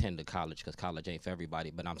to attend the college, because college ain't for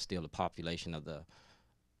everybody. But I'm still the population of the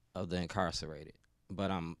incarcerated.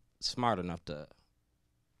 But I'm smart enough to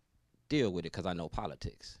deal with it because I know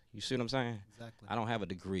politics. You see what I'm saying? Exactly. I don't have a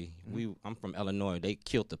degree. I'm from Illinois. They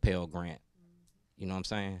killed the Pell Grant. You know what I'm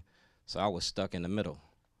saying? So I was stuck in the middle.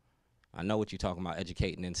 I know what you're talking about,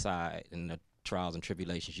 educating inside and the trials and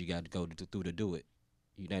tribulations you got to go through to do it.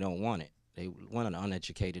 They don't want it. They want an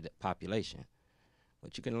uneducated population.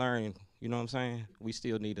 But you can learn, you know what I'm saying? We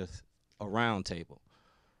still need a round table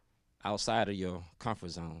outside of your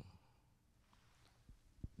comfort zone?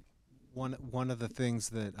 One of the things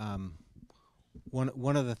that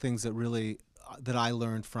one of the things that really that I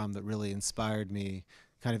learned from that really inspired me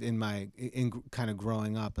kind of in kind of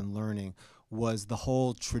growing up and learning was the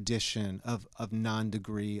whole tradition of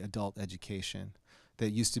non-degree adult education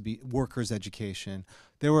that used to be workers' education.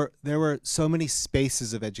 There were so many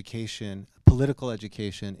spaces of education, political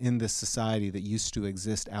education in this society that used to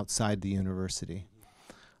exist outside the university.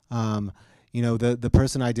 You know, the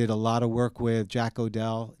person I did a lot of work with, Jack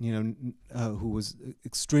Odell, you know, who was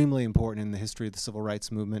extremely important in the history of the civil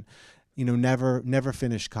rights movement, you know, never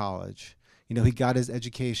finished college. You know, he got his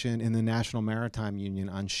education in the National Maritime Union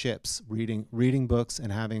on ships, reading books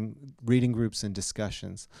and having reading groups and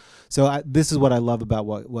discussions. So this is what I love about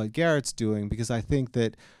what Garrett's doing, because I think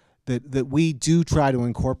that we do try to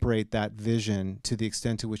incorporate that vision to the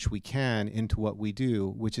extent to which we can into what we do,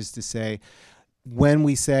 which is to say, when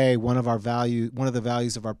we say one of the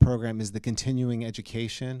values of our program is the continuing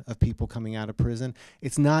education of people coming out of prison,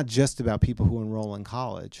 it's not just about people who enroll in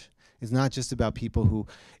college. It's not just about people who,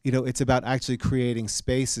 you know, it's about actually creating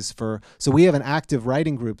spaces for, so we have an active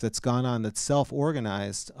writing group that's gone on, that's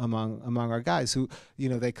self-organized among our guys who, you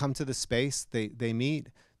know, they come to the space, they meet,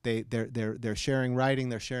 they're sharing writing,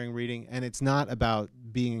 they're sharing reading, and it's not about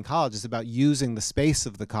being in college, it's about using the space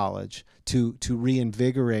of the college to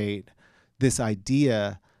reinvigorate this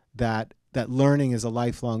idea that learning is a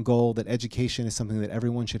lifelong goal, that education is something that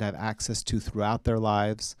everyone should have access to throughout their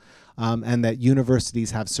lives, and that universities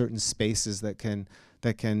have certain spaces that can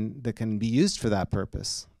be used for that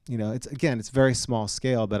purpose. You know, it's very small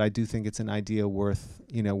scale, but I do think it's an idea worth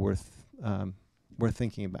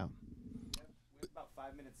thinking about. We have about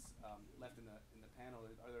 5 minutes left in the panel.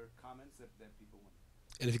 Are there comments that people want?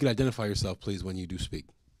 And if you could identify yourself, please, when you do speak.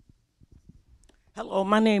 Hello,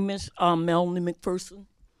 my name is Melanie McPherson.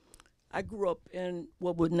 I grew up in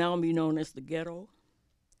what would now be known as the ghetto.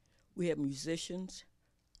 We have musicians,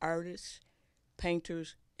 artists,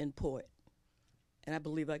 painters, and poets. And I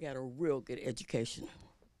believe I got a real good education.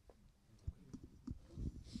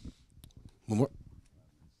 One more.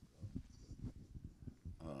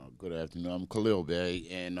 Good afternoon. I'm Khalil Bey,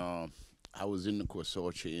 and I was in the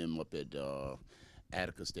consortium up at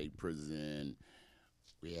Attica State Prison.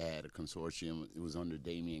 We had a consortium. It was under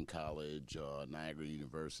Damien College, Niagara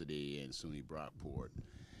University, and SUNY Brockport.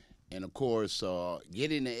 And of course,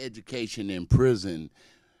 getting an education in prison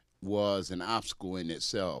was an obstacle in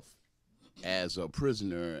itself. As a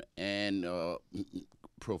prisoner and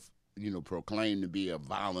proclaimed to be a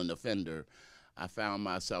violent offender, I found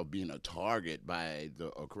myself being a target by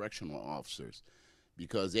the correctional officers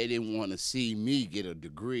because they didn't want to see me get a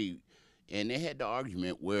degree. And they had the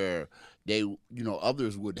argument where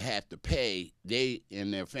others would have to pay, they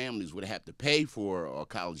and their families would have to pay for a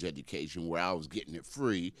college education where I was getting it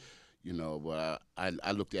free, but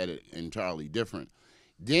I looked at it entirely different.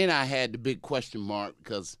 Then I had the big question mark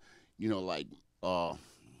because,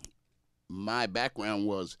 my background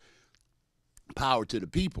was power to the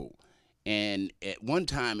people. And at one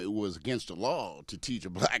time it was against the law to teach a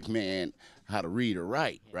black man how to read or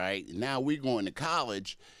write, right? Now we're going to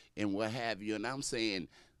college and what have you, and I'm saying,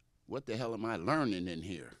 what the hell am I learning in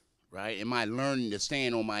here, right? Am I learning to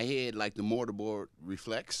stand on my head like the mortarboard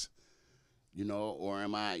reflects, or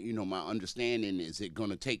am I, my understanding, is it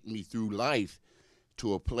going to take me through life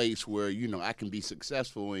to a place where, I can be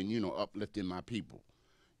successful in, uplifting my people?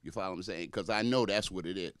 You follow what I'm saying? Because I know that's what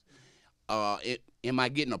it is. Am I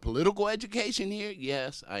getting a political education here?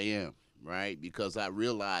 Yes, I am, right? Because I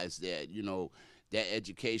realized that, that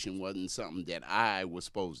education wasn't something that I was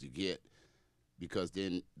supposed to get, because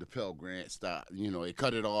then the Pell Grant stopped, it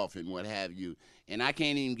cut it off and what have you. And I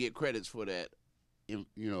can't even get credits for that,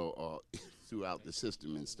 throughout the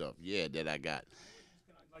system and stuff, that I got.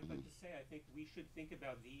 I'd like to say, I think we should think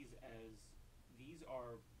about these as, these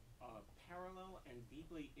are parallel and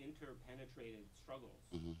deeply interpenetrated struggles.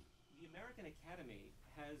 Mm-hmm. The American Academy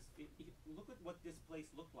has, look at what this place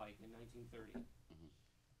looked like in 1930. Mm-hmm.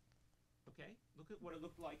 Okay? Look at what it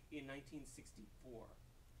looked like in 1964.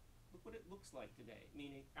 Look what it looks like today.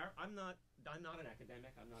 Meaning, I'm not an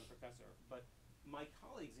academic, I'm not a professor, but my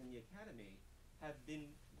colleagues in the academy have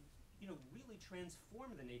been, really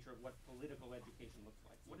transformed the nature of what political education looks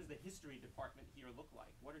like. What does the history department here look like?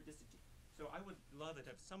 What are so I would love it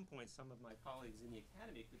at some point some of my colleagues in the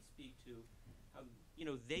academy could speak to how,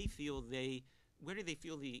 they feel where do they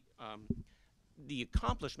feel the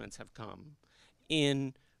accomplishments have come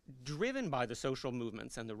in, driven by the social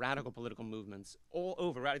movements and the radical political movements all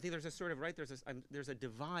over. I think there's a sort of, there's a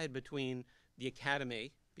divide between the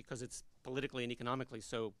academy, because it's politically and economically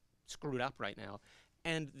so screwed up right now,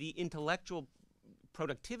 and the intellectual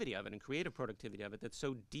productivity of it and creative productivity of it that's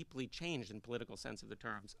so deeply changed in political sense of the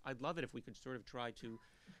terms. I'd love it if we could sort of try to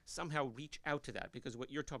somehow reach out to that, because what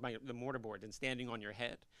you're talking about, the mortarboard and standing on your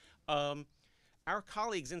head, our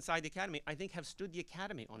colleagues inside the academy, I think, have stood the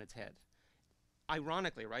academy on its head.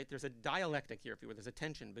 Ironically, right, there's a dialectic here, if you will, there's a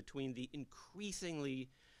tension between the increasingly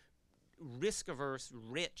risk-averse,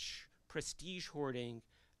 rich, prestige-hoarding,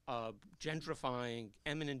 gentrifying,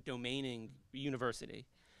 eminent domaining university,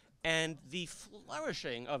 and the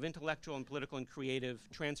flourishing of intellectual and political and creative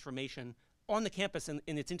transformation on the campus in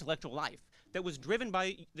its intellectual life that was driven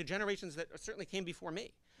by the generations that certainly came before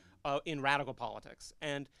me in radical politics.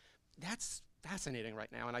 And that's fascinating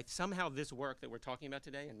right now. And somehow this work that we're talking about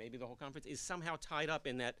today, and maybe the whole conference, is somehow tied up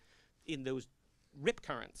in those rip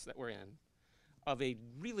currents that we're in of a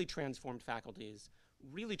really transformed faculties,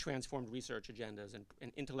 really transformed research agendas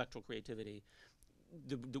and intellectual creativity,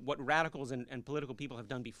 what radicals and political people have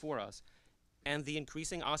done before us, and the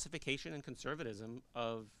increasing ossification and conservatism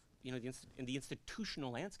of in the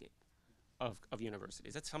institutional landscape of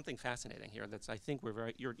universities. That's something fascinating here. That's, I think, we're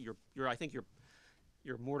very I think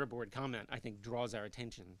your mortarboard comment, I think, draws our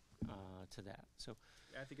attention to that. So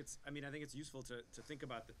I think it's useful to think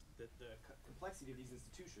about the complexity of these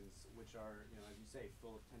institutions, which are, as you say,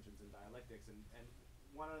 full of tensions and dialectics. And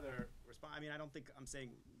one other response, I don't think I'm saying,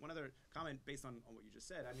 one other comment based on what you just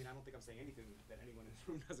said, I don't think I'm saying anything that anyone in this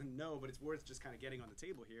room doesn't know, but it's worth just kind of getting on the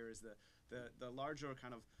table here, is the larger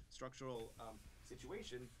kind of structural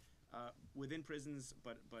situation within prisons,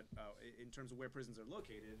 but in terms of where prisons are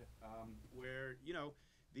located, where,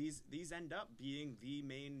 these end up being the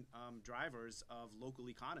main drivers of local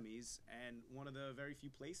economies, and one of the very few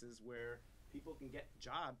places where people can get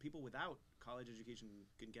people without college education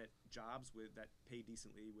can get jobs that pay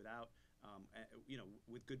decently without,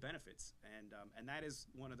 with good benefits, and that is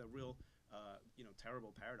one of the real,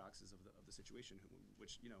 terrible paradoxes of the situation,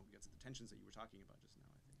 which gets at the tensions that you were talking about just now,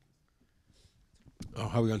 I think. Oh,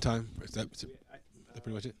 how are we on time? Is that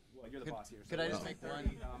pretty much it? Well, you're the boss here. Could I just make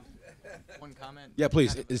one comment? Yeah,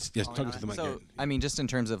 please. Talk to the mic. So, just in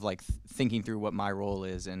terms of thinking through what my role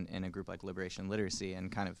is in a group like Liberation Literacy,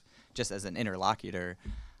 and kind of just as an interlocutor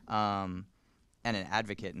and an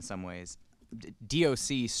advocate in some ways,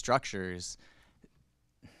 DOC structures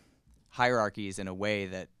hierarchies in a way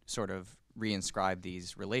that sort of reinscribe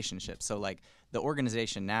these relationships. So, the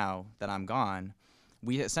organization now that I'm gone,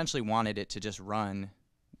 we essentially wanted it to just run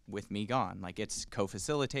with me gone. It's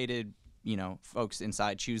co-facilitated, folks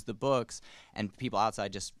inside choose the books, and people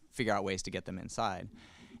outside just figure out ways to get them inside.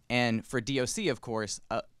 And for DOC, of course,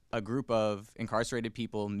 a group of incarcerated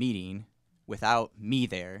people meeting without me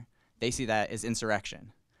there, they see that as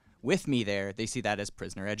insurrection. With me there, they see that as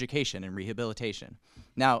prisoner education and rehabilitation.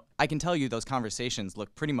 Now, I can tell you those conversations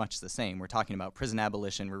look pretty much the same. We're talking about prison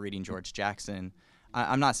abolition, we're reading George Jackson.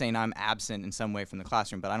 I'm not saying I'm absent in some way from the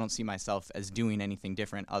classroom, but I don't see myself as doing anything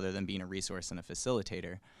different other than being a resource and a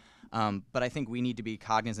facilitator. But I think we need to be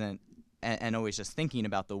cognizant and always just thinking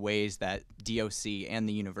about the ways that DOC and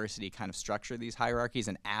the university kind of structure these hierarchies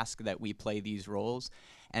and ask that we play these roles,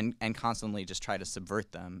 and constantly just try to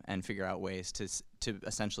subvert them and figure out ways to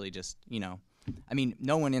essentially just,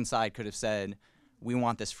 no one inside could have said, we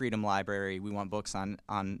want this freedom library, we want books on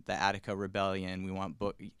the Attica Rebellion, we want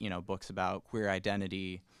books about queer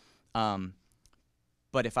identity.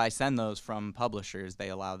 But if I send those from publishers, they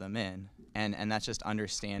allow them in. And that's just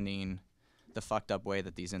understanding the fucked up way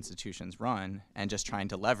that these institutions run, and just trying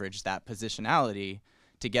to leverage that positionality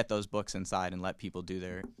to get those books inside and let people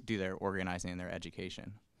do their organizing and their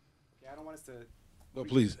education. Yeah, I don't want us to. No,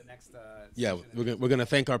 please. The next, we're gonna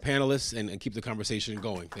thank our panelists and keep the conversation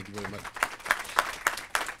going. Thank you very much.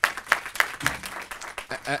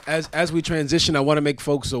 As we transition, I want to make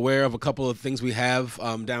folks aware of a couple of things we have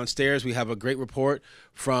downstairs. We have a great report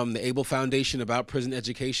from the Able Foundation about prison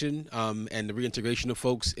education and the reintegration of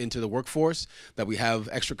folks into the workforce that we have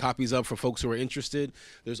extra copies of for folks who are interested.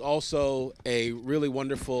 There's also a really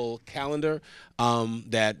wonderful calendar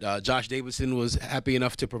that Josh Davidson was happy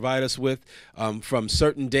enough to provide us with from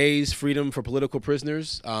Certain Days, Freedom for Political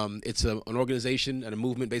Prisoners. It's an organization and a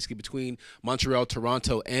movement basically between Montreal,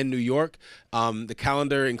 Toronto, and New York. The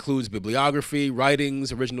calendar includes bibliography,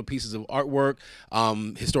 writings, original pieces of artwork,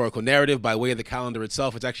 historical narrative by way of the calendar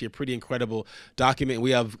itself. It's actually a pretty incredible document.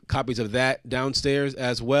 We have copies of that downstairs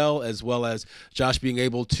as well as Josh being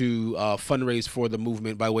able to fundraise for the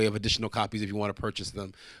movement by way of additional copies if you want to purchase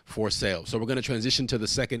them for sale. So we're going to transition to the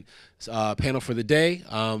second panel for the day,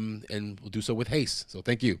 and we'll do so with haste. So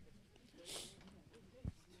thank you.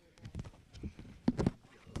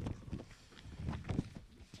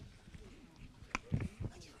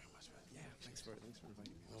 Thank you very much. for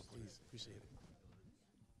inviting me. Oh, please. Appreciate it.